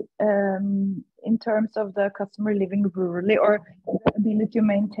really in terms of the customer living rurally or the ability to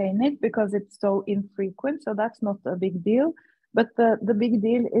maintain it, because it's so infrequent. So that's not a big deal. But the big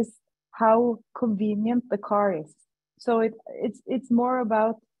deal is how convenient the car is. So it's more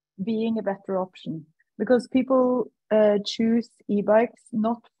about being a better option, because people choose e-bikes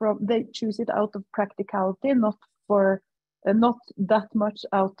they choose it out of practicality, not that much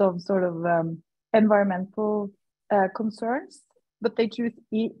out of sort of environmental concerns, but they choose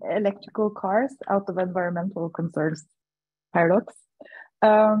electrical cars out of environmental concerns. Paradox.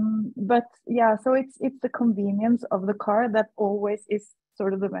 But yeah, so it's the convenience of the car that always is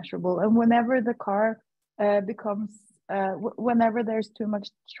sort of the measurable. And whenever the car whenever there's too much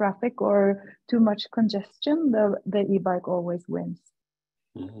traffic or too much congestion, the e-bike always wins.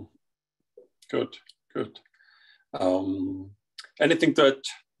 Mm-hmm. Good. Anything to add,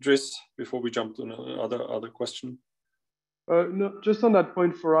 Dries, before we jump to another question? No, just on that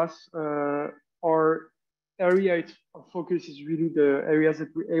point for us, our area of focus is really the areas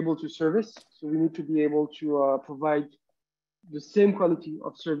that we're able to service. So we need to be able to provide the same quality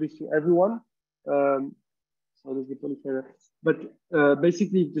of service to everyone. But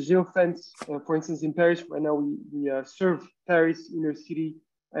basically, the geofence, for instance, in Paris right now, we serve Paris inner city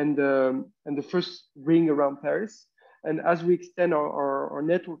and the first ring around Paris. And as we extend our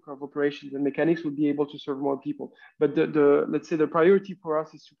network of operations and mechanics, we'll be able to serve more people. But let's say the priority for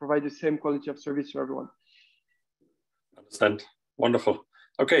us is to provide the same quality of service to everyone. Understand. Wonderful.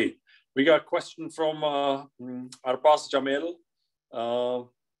 Okay, we got a question from Arbaz Jamel.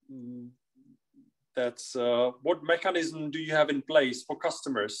 That's what mechanism do you have in place for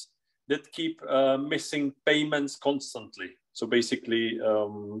customers that keep missing payments constantly? So basically,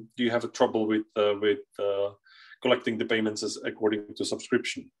 do you have a trouble with collecting the payments as according to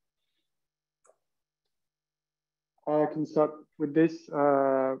subscription? I can start with this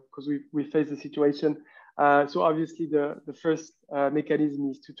because we face the situation. So obviously the first mechanism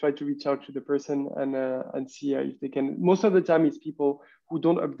is to try to reach out to the person and see if they can. Most of the time it's people who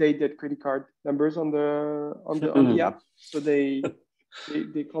don't update their credit card numbers on the app, so they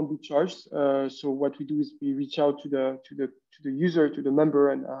can't be charged. So what we do is we reach out to the user, to the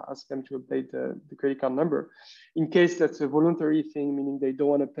member, and ask them to update the credit card number. In case that's a voluntary thing, meaning they don't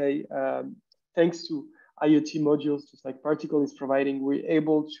want to pay, thanks to IoT modules, just like Particle is providing, we're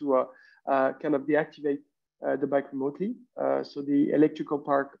able to kind of deactivate the bike remotely. So the electrical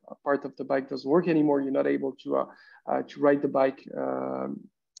part of the bike doesn't work anymore. You're not able to ride the bike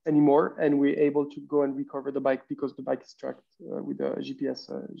anymore, and we're able to go and recover the bike because the bike is tracked with a GPS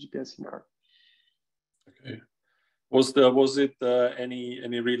in car. Okay. Was it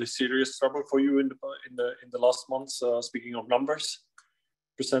any really serious trouble for you in the last months? Speaking of numbers,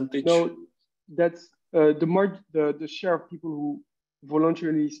 percentage? No, that's the share of people who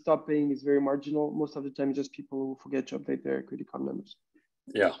voluntarily stop paying is very marginal. Most of the time, it's just people who forget to update their credit card numbers.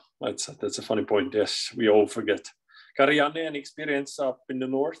 Yeah, that's a funny point. Yes, we all forget. Karianne, any experience up in the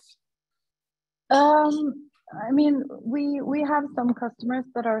north? I mean, we have some customers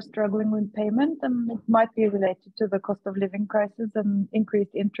that are struggling with payment, and it might be related to the cost of living crisis and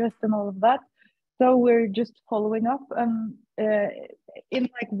increased interest and all of that. So we're just following up, and in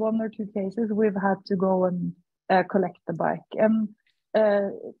like 1 or 2 cases, we've had to go and collect the bike, and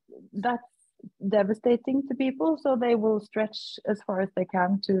that's devastating to people. So they will stretch as far as they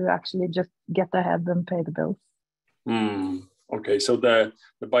can to actually just get ahead and pay the bills. Okay, so the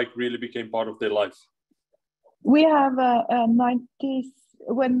bike really became part of their life. We have a 90.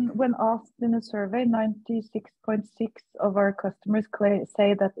 When asked in a survey, 96.6% of our customers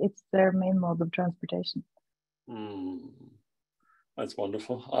say that it's their main mode of transportation. That's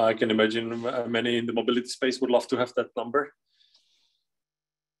wonderful. I can imagine many in the mobility space would love to have that number.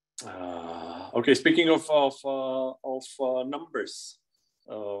 Okay, speaking of numbers,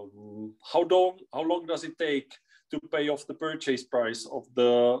 how long does it take to pay off the purchase price of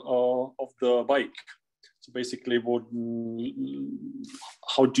the bike? So basically,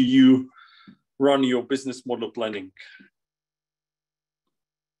 how do you run your business model planning?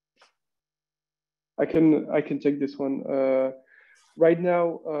 I can take this one. Right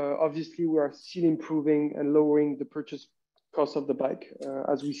now, obviously, we are still improving and lowering the purchase cost of the bike.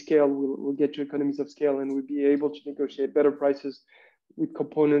 As we scale, we'll get to economies of scale, and we'll be able to negotiate better prices with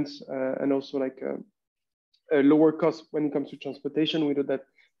components and also like a lower cost when it comes to transportation. We know that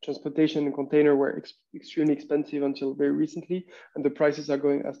transportation and container were extremely expensive until very recently, and the prices are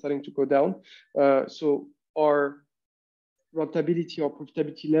starting to go down. So our rentability or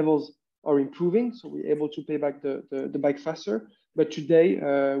profitability levels are improving, so we're able to pay back the bike faster. But today,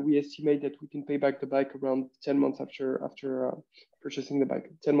 we estimate that we can pay back the bike around 10 months after purchasing the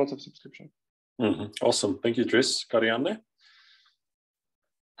bike, 10 months of subscription. Awesome, thank you, Dries. Karianne?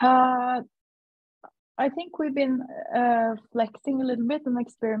 I think we've been flexing a little bit and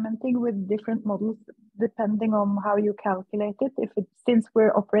experimenting with different models depending on how you calculate it. Since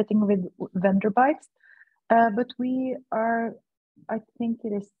we're operating with vendor bikes, but we are, I think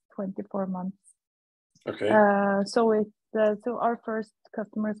it is 24 months. Okay. So our first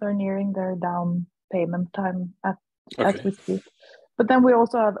customers are nearing their down payment time as we speak. But then we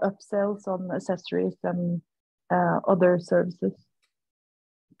also have upsells on accessories and other services.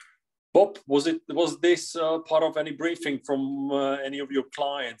 Bob, was this part of any briefing from any of your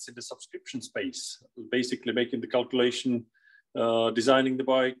clients in the subscription space? Basically making the calculation, designing the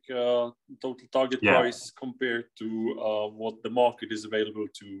bike, total target price compared to what the market is available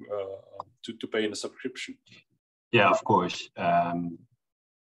to pay in a subscription? Yeah, of course. The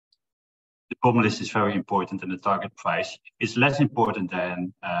problem list is very important, and the target price is less important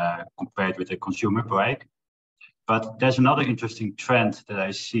than compared with a consumer bike. But there's another interesting trend that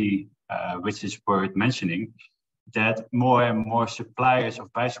I see, which is worth mentioning, that more and more suppliers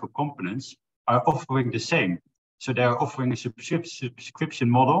of bicycle components are offering the same. So they're offering a subscription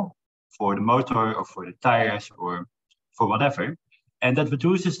model for the motor or for the tires or for whatever. And that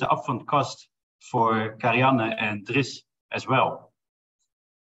reduces the upfront cost for Karianne and Dries as well.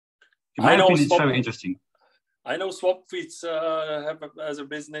 In my opinion, it's very interesting. I know SwapFeeds have as a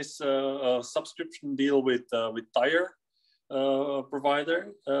business a subscription deal with tire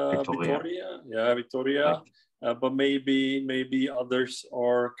provider Victoria. Yeah, Victoria. Right. But maybe others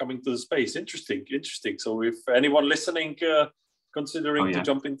are coming to the space. Interesting. So if anyone listening considering to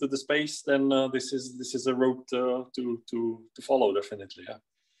jump into the space, then this is a road to follow, definitely.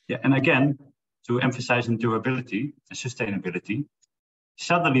 Yeah, and again, to emphasize on durability and sustainability,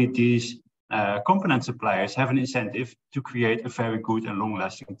 suddenly these component suppliers have an incentive to create a very good and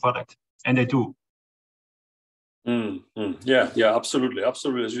long-lasting product, and they do. Yeah, absolutely. As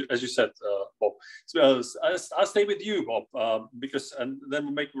you said, Bob. So, I'll stay with you, Bob, because and then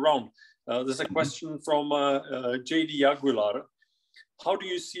we'll make a round. There's a question from JD Aguilar. How do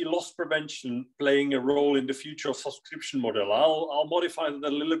you see loss prevention playing a role in the future of subscription model? I'll modify that a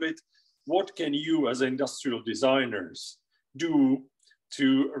little bit. What can you, as industrial designers, do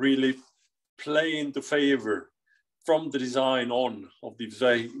to really play into favor from the design on of these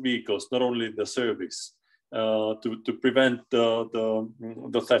vehicles, not only the service? To prevent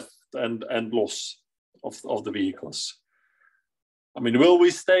the theft and loss of the vehicles. I mean, will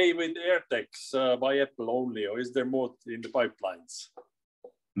we stay with AirTags by Apple only, or is there more in the pipelines?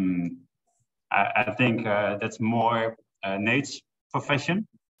 I think that's more Nate's profession,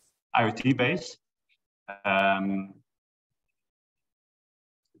 IoT based.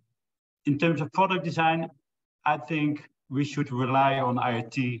 In terms of product design, I think we should rely on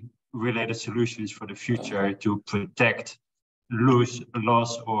IoT related solutions for the future to protect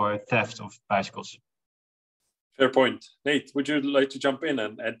loss or theft of bicycles. Fair point. Nate, would you like to jump in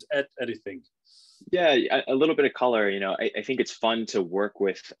and add anything? Yeah, a little bit of color. I think it's fun to work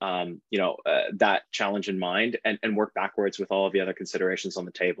with, that challenge in mind and work backwards with all of the other considerations on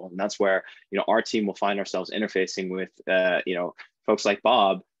the table. And that's where, our team will find ourselves interfacing with, folks like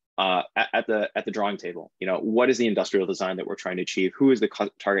Bob, at the drawing table. What is the industrial design that we're trying to achieve? Who is the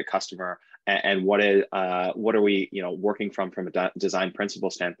target customer, and what are we working from a design principle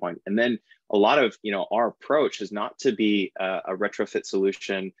standpoint? And then a lot of our approach is not to be a retrofit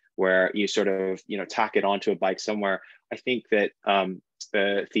solution where you sort of tack it onto a bike somewhere. I think that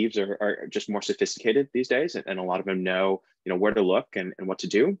the thieves are just more sophisticated these days, and a lot of them know where to look and what to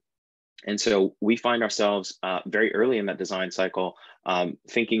do. And so we find ourselves very early in that design cycle,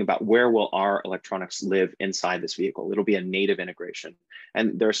 thinking about where will our electronics live inside this vehicle. It'll be a native integration.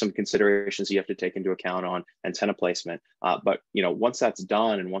 And there are some considerations you have to take into account on antenna placement. But once that's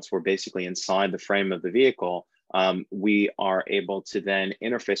done, and once we're basically inside the frame of the vehicle, we are able to then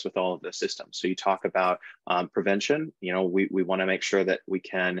interface with all of the systems. So you talk about prevention. We want to make sure that we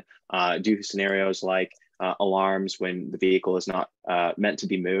can do scenarios like alarms when the vehicle is not meant to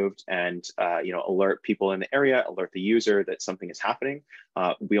be moved, and alert people in the area, alert the user that something is happening.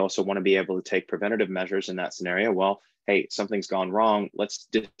 We also want to be able to take preventative measures in that scenario. Well, hey, something's gone wrong. Let's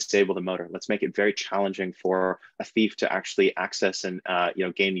disable the motor. Let's make it very challenging for a thief to actually access and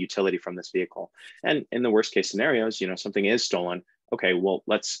gain utility from this vehicle. And in the worst case scenarios, something is stolen. Okay, well,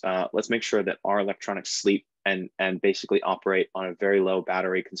 let's make sure that our electronics sleep and basically operate on a very low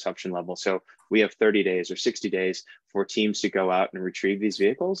battery consumption level. So we have 30 days or 60 days for teams to go out and retrieve these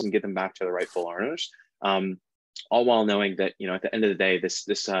vehicles and get them back to the rightful owners. All while knowing that, at the end of the day,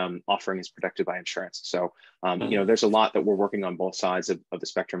 this offering is protected by insurance. So, there's a lot that we're working on both sides of the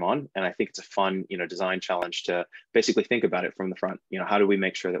spectrum on. And I think it's a fun, design challenge to basically think about it from the front. How do we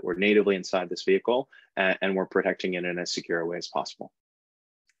make sure that we're natively inside this vehicle and we're protecting it in as secure a way as possible?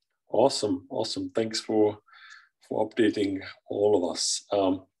 Awesome. Thanks for updating all of us.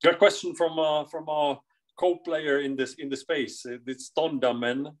 Got a question from our co-player in the space. It's Ton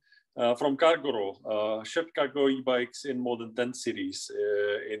Damen. From Cargoro, shipped cargo e-bikes in more than 10 cities,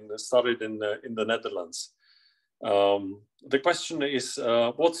 started in the Netherlands. The question is,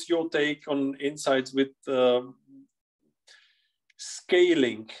 what's your take on insights with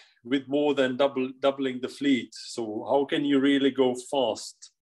scaling with more than doubling the fleet? So how can you really go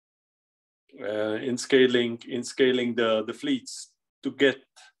fast in scaling the fleets to get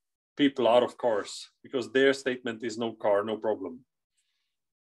people out of cars? Because their statement is no car, no problem.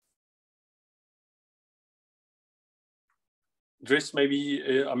 Dries, maybe,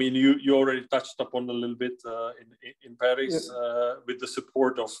 you already touched upon a little bit in Paris with the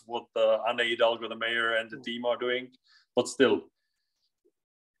support of what Anne Hidalgo, the mayor, and the team are doing, but still,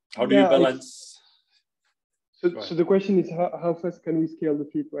 how do you balance? So the question is, how fast can we scale the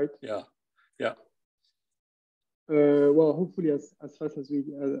fleet, right? Yeah. Well, hopefully as fast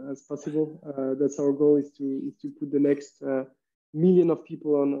as possible. That's our goal, is to put the next million of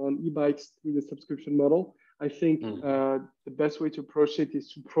people on e-bikes through the subscription model. I think the best way to approach it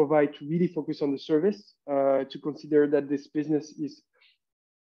is to really focus on the service, to consider that this business is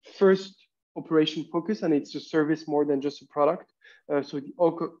first operation focused, and it's a service more than just a product. So it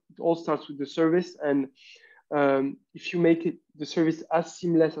all starts with the service. And if you make the service as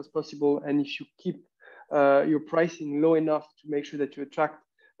seamless as possible, and if you keep your pricing low enough to make sure that you attract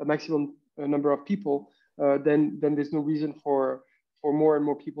a maximum number of people, then there's no reason for for more and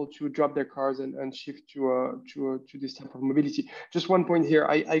more people to drop their cars and shift to this type of mobility. Just one point here.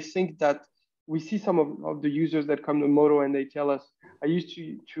 I think that we see some of the users that come to Moto and they tell us, I used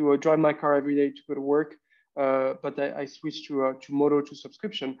to drive my car every day to go to work, but I switched to Moto to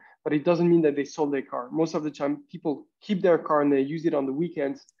subscription. But it doesn't mean that they sold their car. Most of the time, people keep their car and they use it on the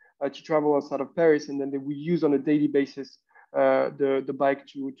weekends to travel outside of Paris, and then they will use on a daily basis the bike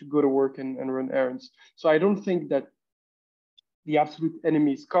to go to work and run errands. So I don't think that the absolute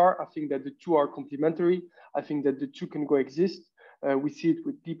enemy is car. I think that the two are complementary. I think that the two can coexist. We see it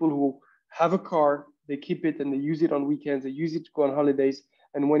with people who have a car, they keep it and they use it on weekends, they use it to go on holidays.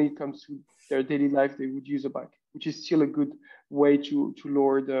 And when it comes to their daily life, they would use a bike, which is still a good way to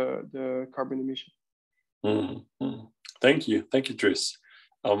lower the carbon emission. Mm-hmm. Thank you, Dries.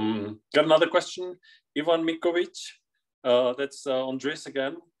 Got another question, Ivan Mikovic. That's on Dries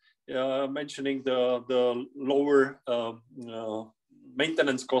again, mentioning the lower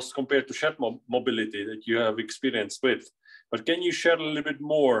maintenance costs compared to shared mobility that you have experienced with. But can you share a little bit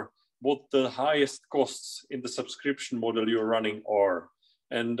more what the highest costs in the subscription model you're running are,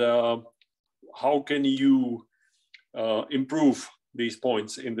 and how can you improve these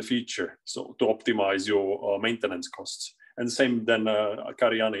points in the future, so to optimize your maintenance costs? And same then,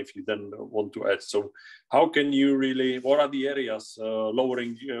 Karianne, if you then want to add. So how can you really, what are the areas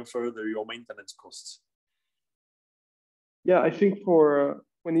lowering further your maintenance costs? Yeah, I think for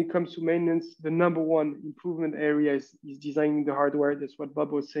when it comes to maintenance, the number one improvement area is designing the hardware. That's what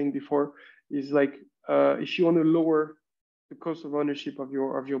Bob was saying before, is like if you want to lower the cost of ownership of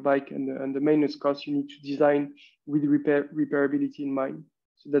your bike and the maintenance costs, you need to design with repairability in mind.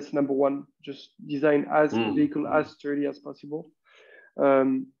 So that's number one, just design the vehicle as sturdy as possible.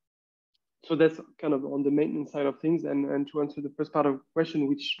 So that's kind of on the maintenance side of things. And to answer the first part of the question,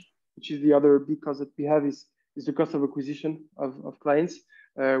 which is the other big cost that we have is the cost of acquisition of clients.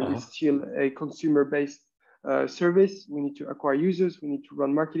 We're still a consumer-based service. We need to acquire users. We need to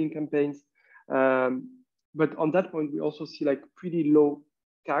run marketing campaigns. But on that point, we also see like pretty low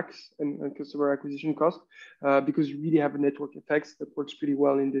CACs and customer acquisition cost because you really have a network effects that works pretty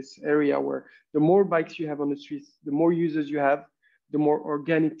well in this area, where the more bikes you have on the streets, the more users you have, the more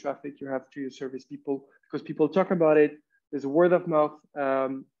organic traffic you have to your service, because people talk about it. There's a word of mouth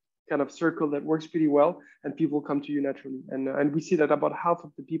kind of circle that works pretty well, and people come to you naturally. And we see that about half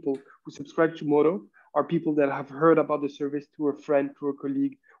of the people who subscribe to Moto are people that have heard about the service through a friend, through a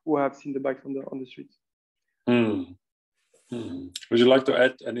colleague, who have seen the bikes on the streets. Would you like to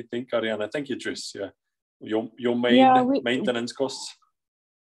add anything, Karianne? Thank you, Dries. Yeah, your main maintenance costs.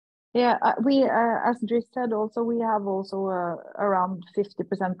 Yeah, we as Dries said, also we have also around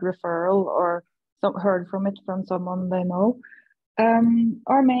 50% referral or heard from it from someone they know.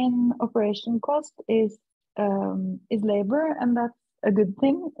 Our main operation cost is labor, and that's a good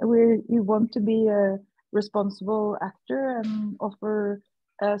thing. We want to be a responsible actor and offer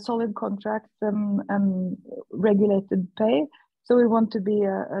solid contracts and regulated pay. So we want to be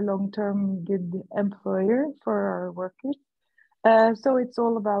a long-term good employer for our workers. So it's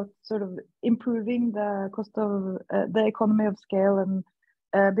all about sort of improving the cost of the economy of scale and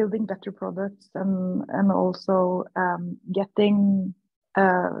building better products and also getting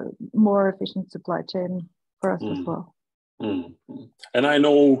more efficient supply chain for us as well. And I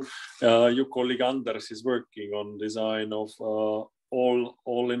know your colleague Anders is working on design of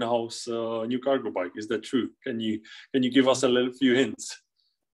all in-house new cargo bike. Is that true? Can you give us a few hints?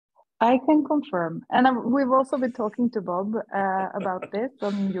 I can confirm, and we've also been talking to Bob about this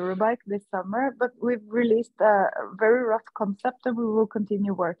on Eurobike this summer. But we've released a very rough concept, and we will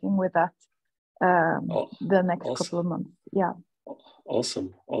continue working with that the next couple of months. Yeah.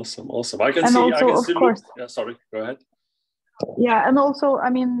 Awesome. I can see. Of course. Yeah. Sorry. Go ahead. Yeah, and also, I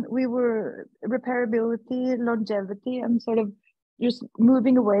mean, we were repairability, longevity, and sort of just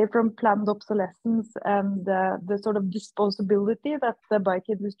moving away from planned obsolescence and the sort of disposability that the bike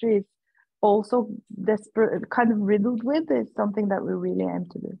industry is also kind of riddled with is something that we really aim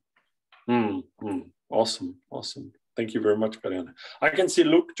to do. Awesome. Thank you very much, Karianne. I can see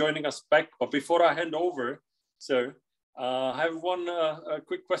Luke joining us back, but before I hand over, sir, I have one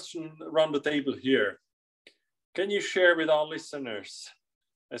quick question around the table here. Can you share with our listeners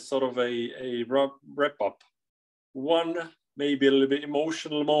as sort of a wrap up, one maybe a little bit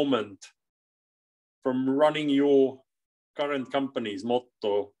emotional moment from running your current companies,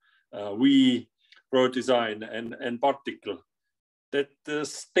 Motto, We, Road Design, and Particle, that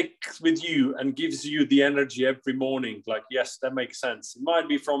sticks with you and gives you the energy every morning? Like, yes, that makes sense. It might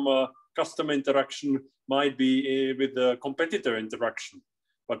be from a customer interaction, might be with a competitor interaction,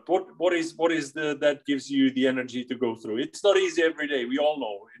 But what is that gives you the energy to go through? It's not easy every day. We all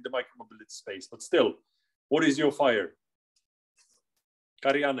know in the micromobility space, but still, what is your fire?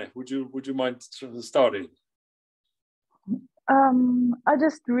 Karianne, would you mind starting? I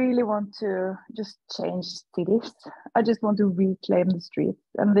just really want to just change cities. I just want to reclaim the streets,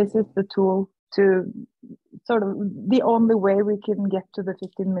 and this is the tool to sort of the only way we can get to the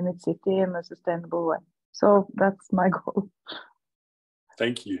 15-minute city in a sustainable way. So that's my goal.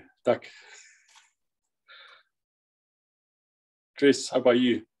 Thank you. Tack. Chris, how about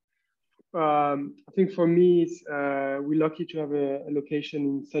you? I think for me, we're lucky to have a location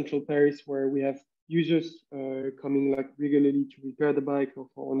in central Paris where we have users coming like regularly to repair the bike or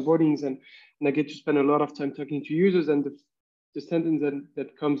for onboardings, and I get to spend a lot of time talking to users. And the sentence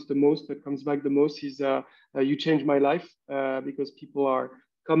that comes back the most is you changed my life, because people are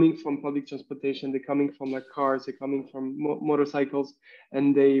coming from public transportation, they're coming from like cars, they're coming from motorcycles,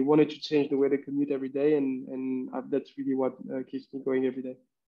 and they wanted to change the way they commute every day, and that's really what keeps me going every day.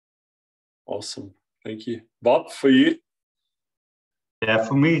 Awesome, thank you. Bob, for you? Yeah,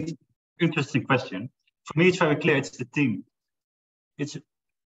 for me, interesting question. For me, it's very clear. It's the team.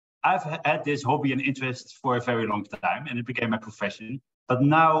 I've had this hobby and interest for a very long time, and it became my profession. But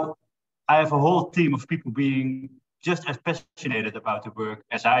now I have a whole team of people being just as passionate about the work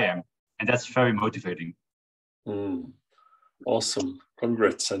as I am, and that's very motivating. Awesome,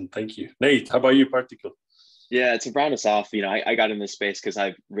 congrats and thank you. Nate, how about you, Particle? Yeah, to round us off, I got in this space because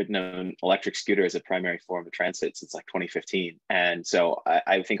I've ridden an electric scooter as a primary form of transit since like 2015. And so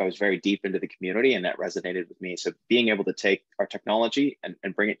I think I was very deep into the community, and that resonated with me. So being able to take our technology and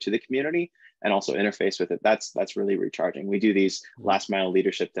bring it to the community and also interface with it, that's really recharging. We do these last mile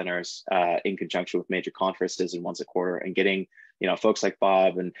leadership dinners in conjunction with major conferences and once a quarter, and getting, folks like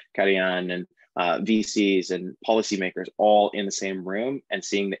Bob and Karianne and VCs and policymakers all in the same room and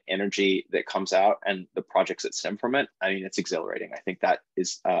seeing the energy that comes out and the projects that stem from it. I mean, it's exhilarating. I think that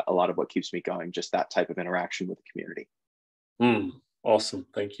is a lot of what keeps me going, just that type of interaction with the community. Awesome,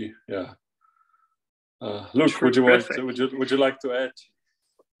 thank you. Yeah. Luke, would you like to add?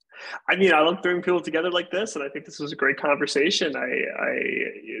 I mean, I love bringing people together like this, and I think this was a great conversation.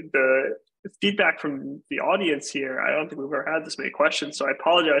 The feedback from the audience here, I don't think we've ever had this many questions, so I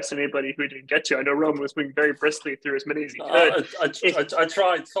apologize to anybody who didn't get to. I know Roman was moving very briskly through as many as he could. I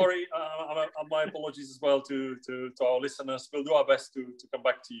tried. Sorry, my apologies as well to our listeners. We'll do our best to come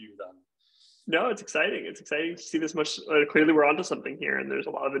back to you then. No, it's exciting. It's exciting to see this much. Clearly, we're onto something here, and there's a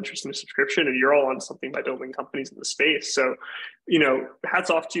lot of interest in the subscription, and you're all onto something by building companies in the space. So,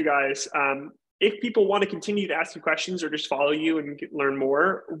 hats off to you guys. If people want to continue to ask you questions or just follow you and learn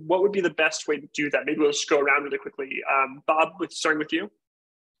more, what would be the best way to do that? Maybe we'll just go around really quickly. Bob, starting with you.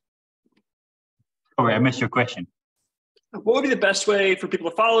 Sorry, I missed your question. What would be the best way for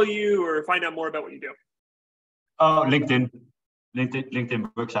people to follow you or find out more about what you do? Oh, LinkedIn.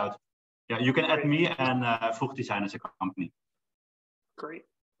 LinkedIn works out. Yeah, you can add me and Vroeg Design as a company. Great.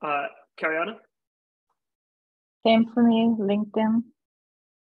 Karianne? Same for me, LinkedIn.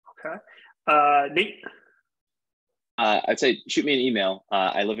 Okay. Nate? I'd say shoot me an email.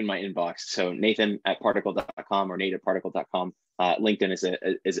 I live in my inbox. So nathan@particle.com or nate@particle.com. LinkedIn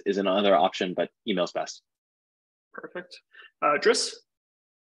is another option, but email's best. Perfect. Driss?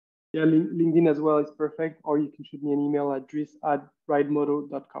 Yeah, LinkedIn as well is perfect. Or you can shoot me an email at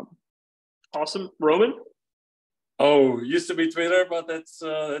driss@ridemoto.com. Awesome. Roman? Oh, used to be Twitter, but that's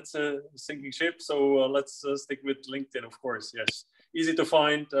a sinking ship. So let's stick with LinkedIn, of course. Yes, easy to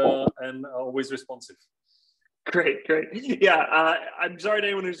find and always responsive. Great. Yeah, I'm sorry to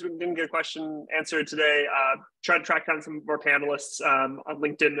anyone who didn't get a question answered today. Try to track down some of our panelists on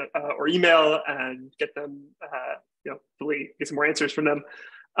LinkedIn or email and get them, hopefully get some more answers from them.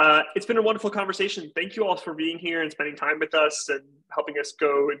 It's been a wonderful conversation. Thank you all for being here and spending time with us and helping us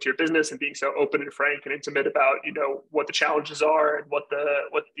go into your business and being so open and frank and intimate about, what the challenges are and what the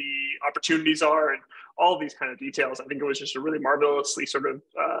opportunities are and all of these kind of details. I think it was just a really marvelously sort of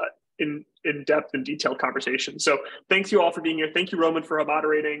in-depth and detailed conversation. So thanks you all for being here. Thank you, Roman, for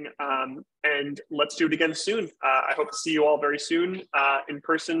moderating. And let's do it again soon. I hope to see you all very soon in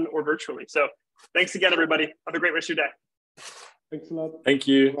person or virtually. So thanks again, everybody. Have a great rest of your day. Thanks a lot. Thank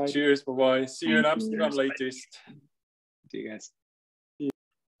you. Bye. Cheers. Bye-bye. See you in Amsterdam latest. See you guys.